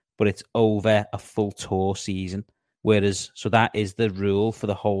 things, but it's over a full tour season. So that is the rule for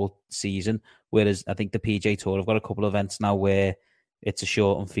the whole season. Whereas I think the PGA Tour have got a couple of events now where it's a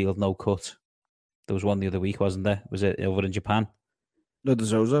shortened field, no cut. There was one the other week, wasn't there? Was it over in Japan? No, the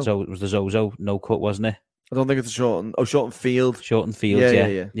Zozo. So it was the Zozo, no cut, wasn't it? I don't think it's a shortened field. Shortened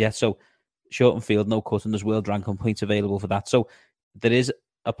field, yeah. So shortened field, no cut, and there's world ranking points available for that. So there is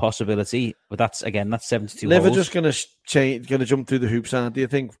a possibility, but that's 72 Liv holes. Are just going to jump through the hoops, aren't do you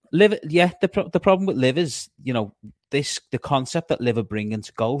think? Liv, yeah. The problem with Liv is, the concept that Liv are bringing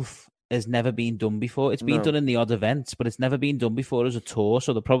to golf has never been done before. It's been done in the odd events, but it's never been done before as a tour.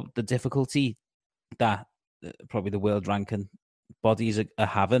 So the difficulty that probably the world ranking bodies are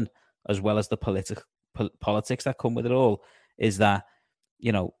having, as well as the politics that come with it all, is that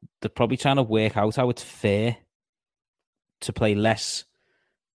they're probably trying to work out how it's fair to play less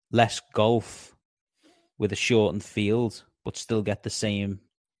golf with a shortened field, but still get the same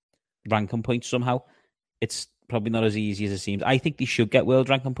ranking points somehow. It's probably not as easy as it seems. I think they should get world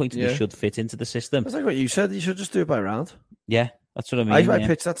ranking points and they should fit into the system. That's like what you said. You should just do it by round. Yeah, that's what I mean. I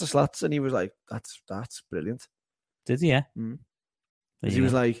pitched that to Slats, and he was like, "That's brilliant." Did he? Yeah. He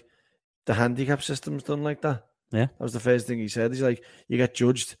was like, "The handicap system's done like that." Yeah, that was the first thing he said. He's like, "You get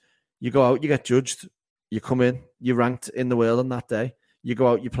judged. You go out, you get judged. You come in, you're ranked in the world on that day. You go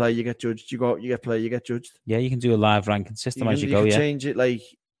out, you play, you get judged. You go out, you get play, you get judged." Yeah, you can do a live ranking system as you go. You can change it like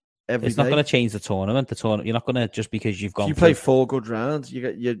every It's day. not going to change the tournament. You're not going to, just because you've gone. If you play 4 good rounds,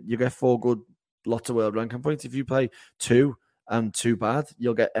 you get 4 good, lots of world ranking points. If you play 2 and 2 bad,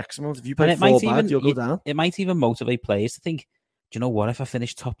 you'll get X amount. If you play 4 bad, you'll go down. It might even motivate players to think, do you know what? If I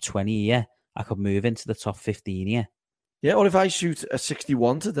finish top 20 here, I could move into the top 15 here. Yeah, or if I shoot a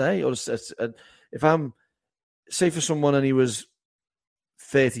 61 today, or if I'm, say for someone and he was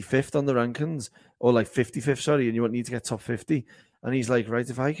 35th on the rankings, or like 55th, sorry, and you need to get top 50, and he's like, right,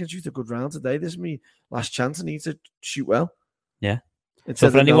 if I can shoot a good round today, this is me last chance, I need to shoot well. Yeah.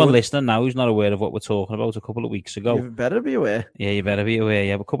 So for anyone listening now who's not aware of what we're talking about, a couple of weeks ago... You better be aware. Yeah, you better be aware.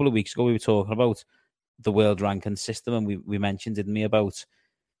 Yeah, a couple of weeks ago we were talking about the world ranking system, and we mentioned, didn't we, about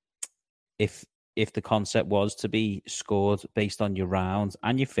if the concept was to be scored based on your round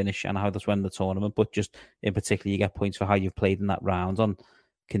and your finish and how that's won the tournament, but just in particular you get points for how you've played in that round on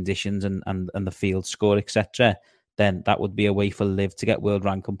conditions and the field score, etc., then that would be a way for Liv to get world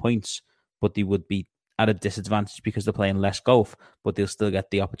ranking points, but they would be at a disadvantage because they're playing less golf, but they'll still get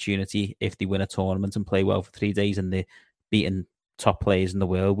the opportunity if they win a tournament and play well for 3 days and they're beating top players in the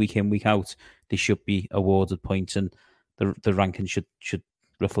world week in, week out. They should be awarded points, and the ranking should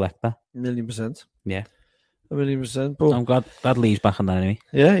reflect that. 1,000,000%. Yeah. 1,000,000%. But I'm glad Lee's back on that anyway.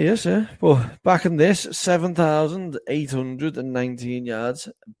 Yeah, yes, yeah. But back in this, 7,819 yards,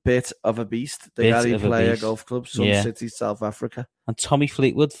 bit of a beast. The Gary Player Golf Club, Sun City, South Africa. And Tommy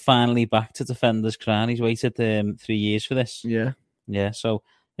Fleetwood finally back to Defender's Crown. He's waited 3 years for this. Yeah. Yeah, so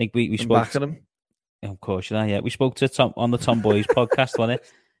I think we spoke... back at him. Of course, you know, yeah. We spoke to Tom on the Tom Boys podcast, wasn't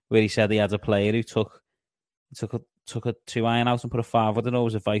it? Where he said he had a player who took a 2-iron out and put a 5-wood in, or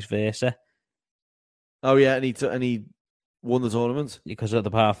was it vice versa? Oh yeah, and he won the tournament because of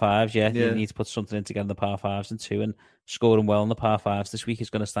the par fives. Yeah, you need to put something in to get in the par fives and 2, and scoring well in the par fives this week is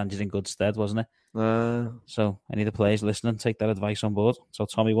going to stand you in good stead, wasn't it? So any of the players listening, take that advice on board. So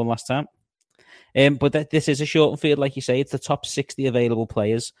Tommy won last time. But this is a shortened field, like you say. It's the top 60 available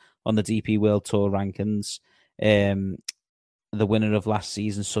players on the DP World Tour rankings. The winner of last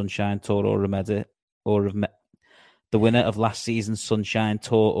season's Sunshine Tour the winner of last season's Sunshine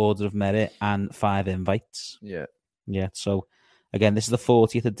Tour Order of Merit and 5 invites. Yeah. Yeah. So again, this is the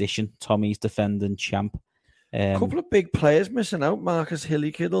 40th edition. Tommy's defending champ. A couple of big players missing out: Marcus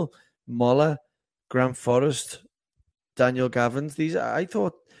Hilly-Kiddle, Moller, Grant Forrest, Daniel Gavins. These, I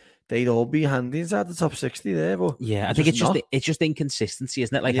thought they'd all be handy inside the top 60 there. But yeah, I think it's just inconsistency,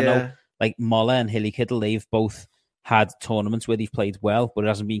 isn't it? Like I know, like Moller and Hilly-Kiddle, they've both had tournaments where they've played well, but it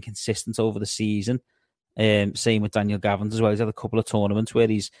hasn't been consistent over the season. Same with Daniel Gavins as well. He's had a couple of tournaments where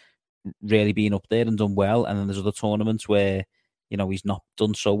he's really been up there and done well, and then there's other tournaments where, you know, he's not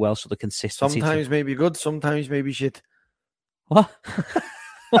done so well. So the consistency sometimes maybe good, sometimes maybe shit. What?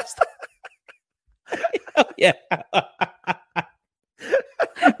 What's that? Yeah.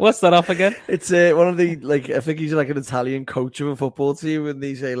 What's that off again? It's one of the, like, I think he's like an Italian coach of a football team, and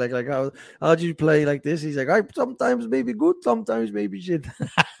they say like how do you play like this? He's like, sometimes maybe good, sometimes maybe shit.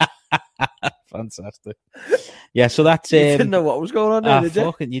 Fantastic. Yeah, so that's... you didn't know what was going on there, did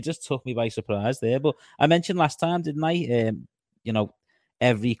you? You just took me by surprise there. But I mentioned last time, didn't I? You know,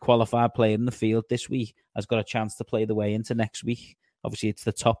 every qualified player in the field this week has got a chance to play the way into next week. Obviously, it's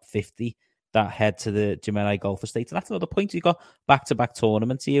the top 50 that head to the Jumeirah Golf Estate. And that's another point. You've got back-to-back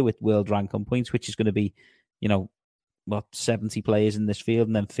tournaments here with world ranking points, which is going to be, you know, 70 players in this field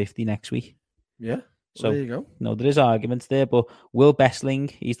and then 50 next week. Yeah. So there you go. No, there is arguments there, but Will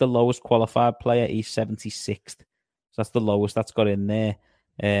Bessling, he's the lowest qualified player. He's 76th. So that's the lowest that's got in there.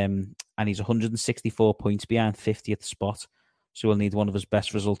 And he's 164 points behind 50th spot. So he'll need one of his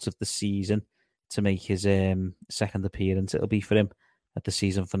best results of the season to make his second appearance. It'll be for him at the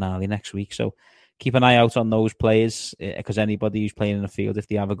season finale next week. So keep an eye out on those players, because anybody who's playing in the field, if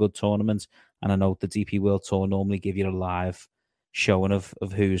they have a good tournament, and I know the DP World Tour normally give you a live showing of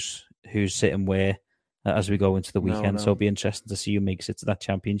who's sitting where as we go into the weekend. So it'll be interesting to see who makes it to that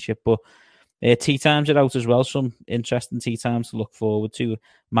championship. But tee times are out as well. Some interesting tee times to look forward to.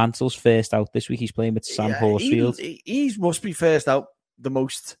 Mantle's first out this week. He's playing with Sam Horsfield. He must be first out the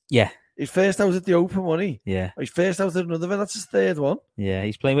most. Yeah. He's first out at the Open, wasn't he? Yeah. He's first out at another event. That's his third one. Yeah,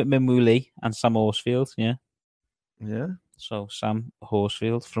 he's playing with Minwoo Lee and Sam Horsfield. Yeah. Yeah. So Sam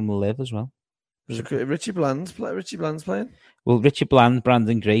Horsfield from Liv as well. Richie Bland's playing? Well, Richie Bland,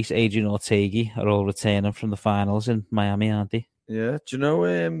 Brandon Grace, Adrian Ortegi are all returning from the finals in Miami, aren't they? Yeah. Do you know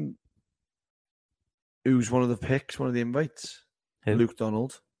who's one of the picks, one of the invites? Who? Luke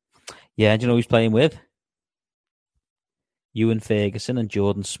Donald. Yeah, do you know who he's playing with? Ewan Ferguson and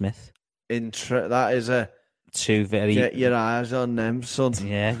Jordan Smith. That is two very... Get your eyes on them, son.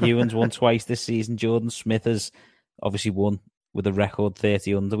 Yeah, Ewan's won twice this season. Jordan Smith has obviously won with a record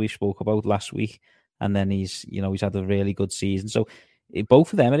 30 under we spoke about last week. And then he's had a really good season. So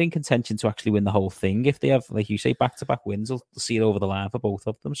both of them are in contention to actually win the whole thing. If they have, like you say, back-to-back wins, they'll see it over the line for both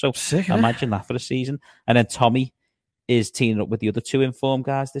of them. So imagine that for a season. And then Tommy is teaming up with the other two informed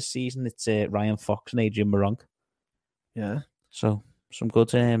guys this season. It's Ryan Fox and Adrian Moronk. Yeah. So some good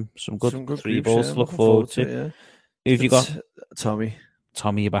three balls to look forward to. Yeah. Who've you got? Tommy.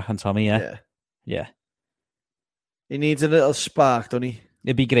 Tommy, you're back on Tommy, yeah? Yeah. He needs a little spark, doesn't he?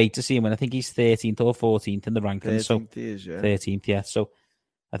 it'd be great to see him win. I think he's 13th or 14th in the rankings. 13th he is, yeah. 13th, yeah. So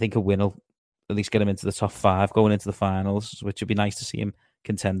I think a win will at least get him into the top 5 going into the finals, which would be nice to see him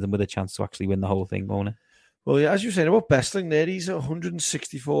contending with a chance to actually win the whole thing, won't it? Well, yeah, as you were saying about Bestling there, he's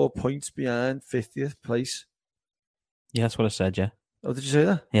 164 points behind 50th place. Yeah, that's what I said, yeah. Oh, did you say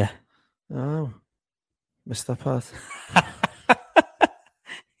that? Yeah. Oh, missed that part.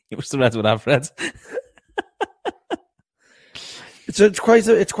 It was the red one I've read. It's quite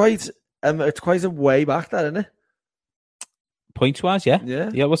a way back, that, isn't it? Points wise, yeah.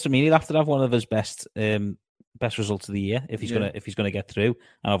 Yeah. What's I mean? He'll have to have one of his best results of the year if he's gonna get through,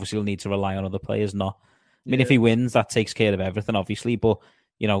 and obviously he'll need to rely on other players. Not, I mean, if he wins, that takes care of everything, obviously. But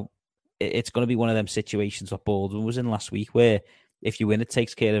you know, it's going to be one of them situations that Baldwin was in last week, where if you win, it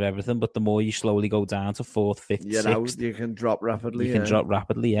takes care of everything. But the more you slowly go down to 4th, 5th, 6th, you can drop rapidly. You can drop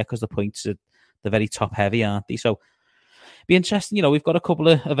rapidly, yeah, because the points they're very top heavy, aren't they? So be interesting. You know, we've got a couple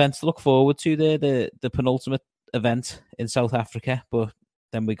of events to look forward to. The penultimate event in South Africa, but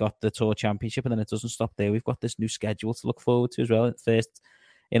then we got the Tour Championship, and then it doesn't stop there. We've got this new schedule to look forward to as well. First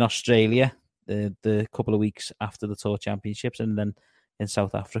in Australia, the couple of weeks after the Tour Championships, and then in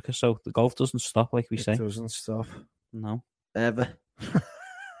South Africa. So the golf doesn't stop, like we say. It doesn't stop. No. Ever.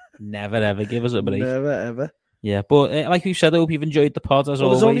 Never, ever give us a break. Never, ever. Yeah, but like you said, I hope you've enjoyed the pod as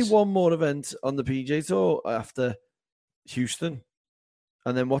always. There's only one more event on the PJ Tour after Houston.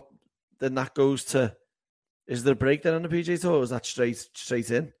 And then then that goes to... Is there a break then on the PJ Tour, or is that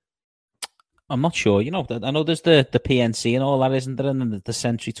straight in? I'm not sure. You know, I know there's the PNC and all that, isn't there? And the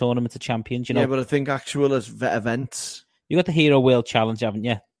Century Tournament of Champions, you know. Yeah, but I think actual as events... You got the Hero World Challenge, haven't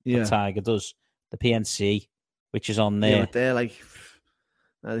you? Yeah. That Tiger does. The PNC, which is on there. Yeah, but they're like...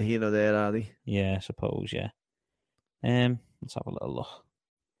 Not the hero there, are they? Yeah, I suppose, yeah. Let's have a little look.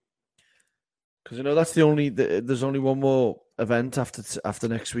 Because you know that's there's only one more event after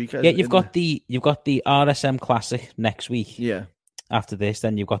next week. Yeah, you've got the RSM Classic next week. Yeah. After this,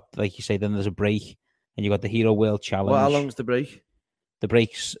 then you've got, like you say, then there's a break, and you've got the Hero World Challenge. Well, how long's the break? The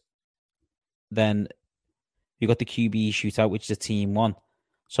breaks, then you've got the QBE Shootout, which is a team one.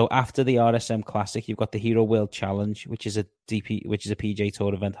 So after the RSM Classic, you've got the Hero World Challenge, which is a PJ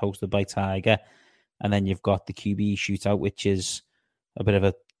Tour event hosted by Tiger, and then you've got the QBE Shootout, which is a bit of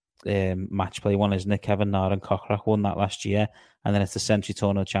a match play one, isn't it? Kevin Na and Cochrane won that last year, and then it's the Century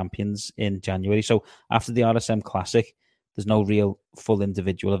Tournament Champions in January. So after the RSM Classic, there's no real full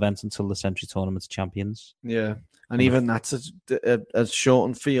individual event until the Century Tournament Champions. Yeah, and even that's a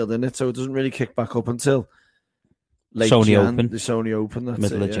shortened field, isn't it? So it doesn't really kick back up until Sony Open. The Sony Open, that's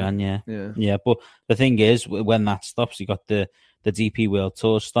middle it, of Jan, yeah. But the thing is, when that stops, you got the DP World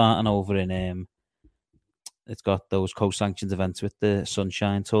Tour starting over in it's got those co-sanctioned events with the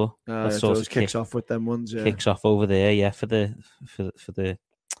Sunshine Tour. That sort of kicks off with them ones. Yeah, kicks off over there. Yeah, for their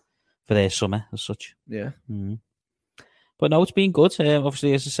summer as such. Yeah. Mm-hmm. But no, it's been good.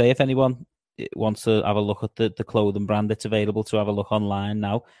 Obviously, as I say, if anyone wants to have a look at the clothing brand, it's available to have a look online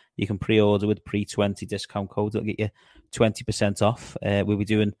now. You can pre-order with pre-20 discount code. It'll get you 20% off. We'll be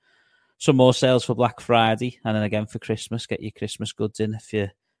doing some more sales for Black Friday, and then again for Christmas. Get your Christmas goods in.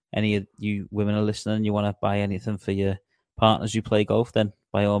 If any of you women are listening and you want to buy anything for your partners who play golf, then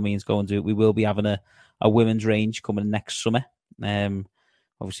by all means go and do it. We will be having a women's range coming next summer.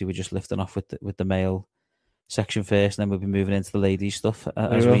 Obviously, we're just lifting off with the male section first, and then we'll be moving into the ladies stuff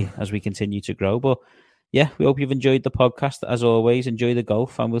as we continue to grow. But yeah, we hope you've enjoyed the podcast. As always, enjoy the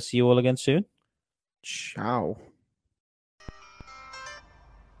golf, and we'll see you all again soon. Ciao.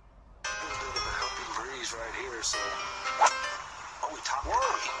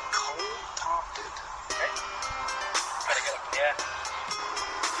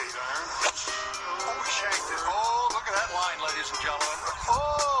 Ladies and gentlemen.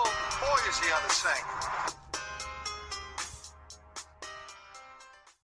 Oh, boy, is he on the sink.